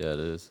incredible. Yeah, it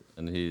is.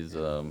 And he's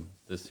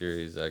this year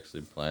he's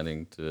actually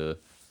planning to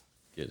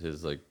get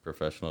his like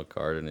professional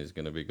card, and he's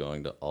going to be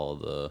going to all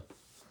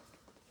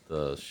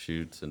the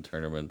shoots and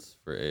tournaments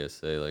for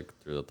ASA like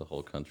throughout the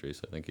whole country.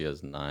 So I think he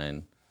has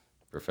 9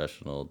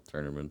 professional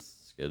tournaments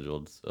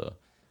scheduled. So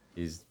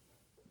he's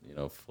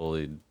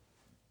fully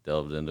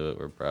delved into it.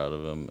 We're proud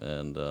of him,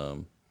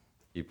 and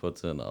he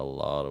puts in a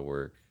lot of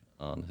work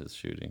on his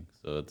shooting.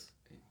 So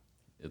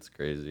it's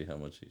crazy how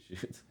much he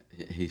shoots.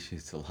 He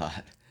shoots a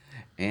lot.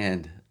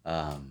 And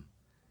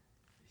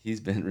he's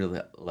been really,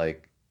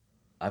 like,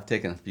 I've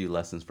taken a few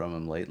lessons from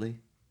him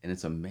lately, and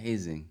it's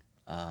amazing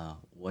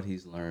what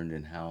he's learned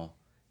and how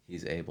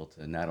he's able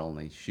to not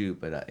only shoot,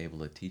 but able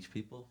to teach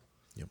people.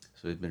 Yep.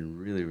 So he's been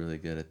really, really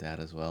good at that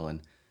as well. And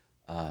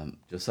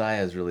Josiah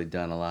has really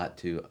done a lot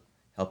to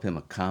help him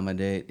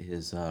accommodate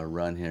his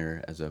run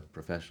here as a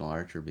professional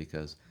archer,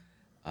 because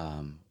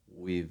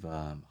we've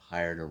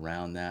hired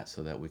around that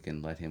so that we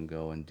can let him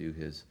go and do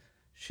his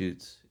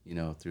shoots,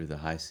 through the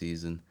high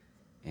season.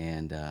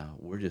 And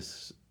we're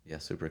just,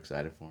 super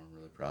excited for him,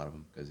 really proud of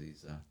him, because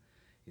he's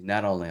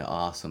not only an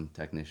awesome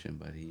technician,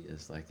 but he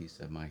is, like you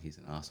said, Mike, he's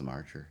an awesome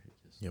archer.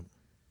 Yep,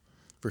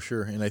 for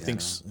sure. And I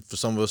think for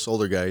some of us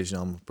older guys,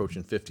 I'm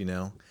approaching 50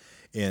 now,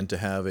 and to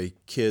have a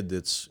kid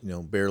that's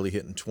barely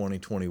hitting 20,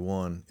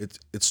 21,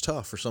 it's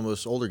tough for some of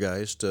us older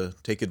guys to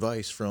take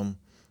advice from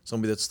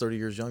somebody that's 30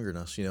 years younger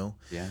than us, Yeah.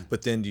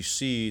 But then you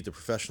see the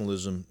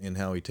professionalism in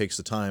how he takes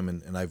the time,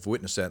 and I've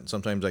witnessed that. And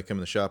sometimes I come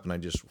in the shop and I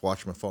just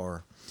watch from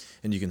afar,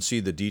 and you can see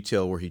the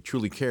detail where he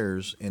truly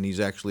cares, and he's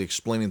actually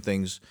explaining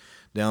things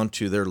down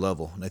to their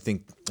level. And I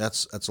think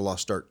that's a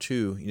lost art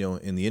too,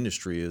 in the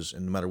industry is,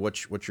 and no matter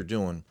what you're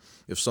doing,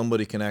 if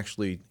somebody can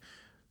actually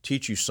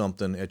teach you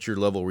something at your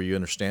level where you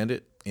understand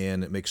it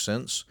and it makes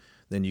sense,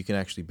 then you can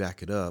actually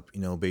back it up,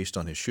 based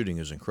on his shooting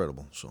is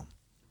incredible. So,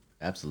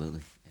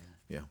 Absolutely.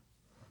 Yeah. yeah.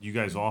 You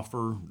guys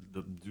offer,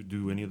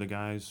 do any of the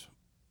guys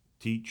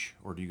teach,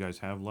 or do you guys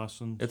have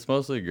lessons? It's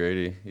mostly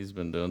Grady. He's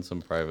been doing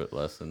some private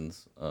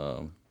lessons.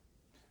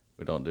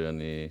 We don't do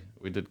any.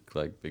 We did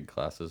like big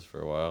classes for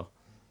a while.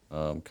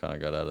 Kind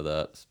of got out of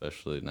that,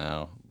 especially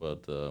now.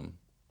 But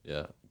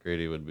yeah,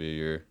 Grady would be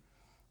your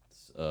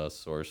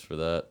source for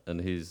that. And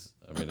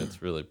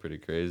it's really pretty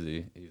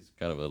crazy. He's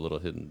kind of a little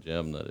hidden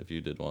gem that if you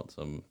did want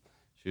some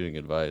shooting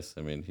advice,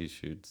 he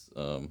shoots.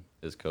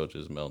 His coach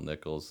is Mel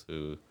Nichols,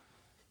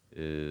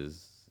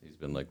 he's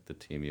been like the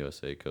Team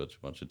USA coach a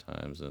bunch of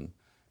times, and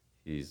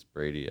he's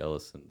Brady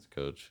Ellison's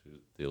coach, who's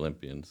the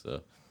Olympian.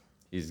 So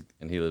he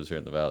lives here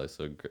in the Valley.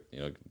 So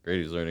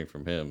Grady's learning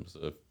from him. So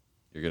if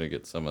you're gonna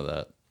get some of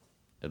that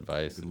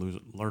advice, You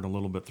could learn a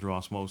little bit through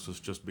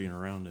osmosis just being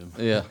around him.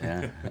 yeah,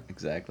 Yeah,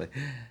 exactly.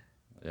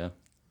 yeah.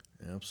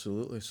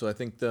 Absolutely. So I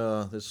think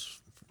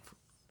this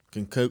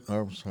can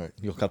sorry,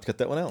 you'll have to cut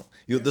that one out.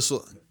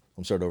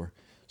 I'm start over.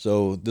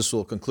 So this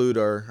will conclude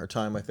our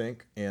time, I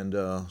think. And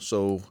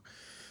so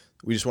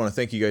we just want to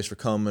thank you guys for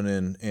coming.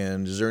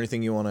 And is there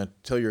anything you want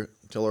to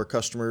tell our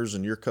customers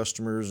and your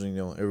customers? And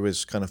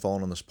everybody's kind of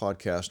following on this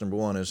podcast. Number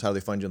one is how do they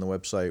find you on the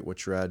website?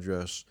 What's your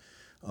address?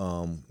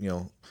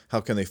 How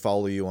can they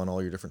follow you on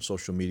all your different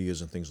social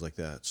medias and things like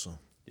that? So.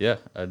 Yeah,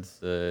 I'd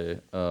say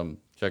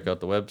check out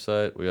the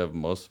website. We have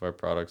most of our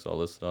products all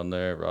listed on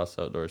there,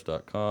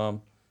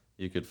 rossoutdoors.com.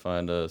 You could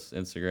find us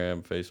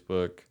Instagram,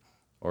 Facebook,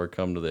 or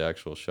come to the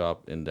actual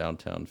shop in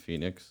downtown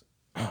Phoenix,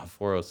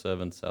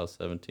 407 South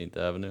 17th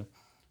Avenue.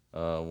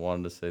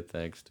 Wanted to say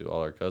thanks to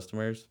all our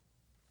customers,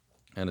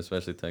 and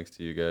especially thanks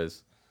to you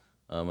guys.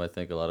 I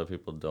think a lot of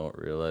people don't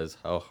realize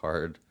how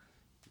hard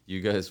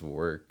you guys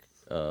work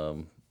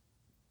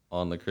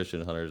on the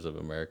Christian Hunters of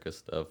America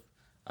stuff.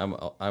 I'm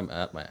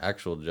at my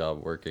actual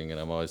job working, and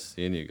I'm always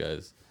seeing you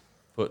guys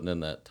putting in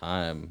that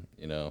time,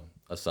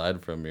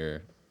 aside from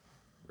your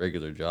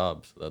regular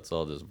jobs. That's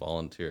all just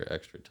volunteer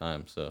extra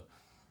time. So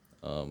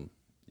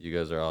you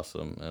guys are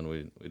awesome, and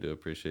we do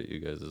appreciate you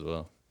guys as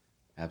well.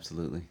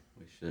 Absolutely.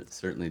 We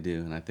certainly do.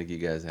 And I think you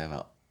guys have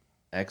an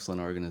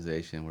excellent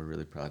organization. We're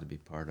really proud to be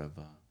part of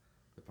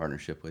the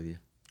partnership with you.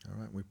 All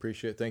right, we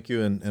appreciate it. Thank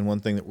you. And one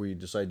thing that we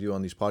decide to do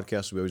on these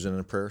podcasts, we always end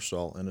in a prayer. So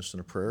I'll end us in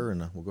a prayer,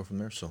 and we'll go from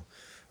there. So,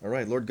 all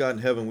right, Lord God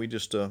in heaven, we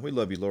just we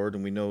love you, Lord,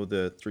 and we know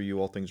that through you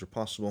all things are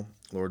possible.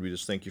 Lord, we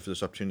just thank you for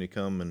this opportunity to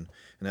come and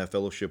have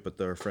fellowship with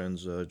our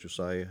friends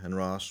Josiah and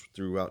Ross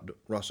throughout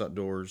Ross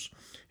Outdoors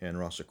and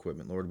Ross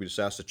Equipment. Lord, we just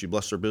ask that you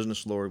bless their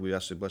business, Lord. We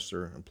ask that you bless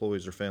their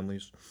employees, their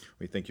families.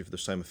 We thank you for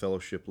this time of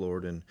fellowship,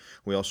 Lord, and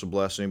we also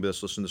bless anybody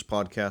that's listening to this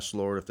podcast,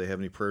 Lord, if they have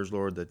any prayers,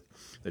 Lord,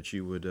 that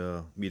you would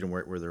meet them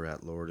where they're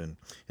at, Lord. And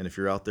if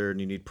you're out there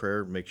and you need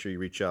prayer, make sure you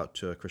reach out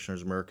to Christian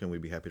Hunters America, and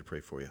we'd be happy to pray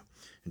for you.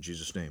 In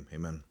Jesus' name,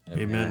 amen.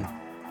 Amen.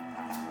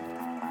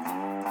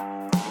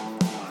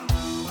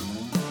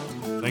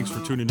 Thanks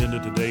for tuning in to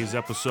today's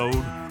episode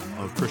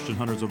of Christian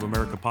Hunters of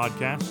America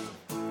podcast.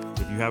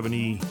 If you have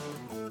any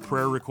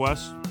prayer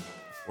requests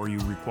or you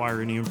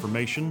require any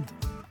information,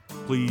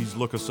 please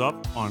look us up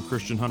on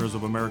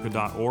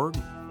christianhuntersofamerica.org,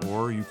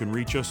 or you can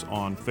reach us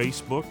on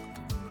Facebook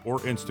or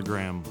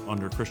Instagram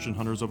under Christian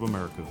Hunters of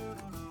America.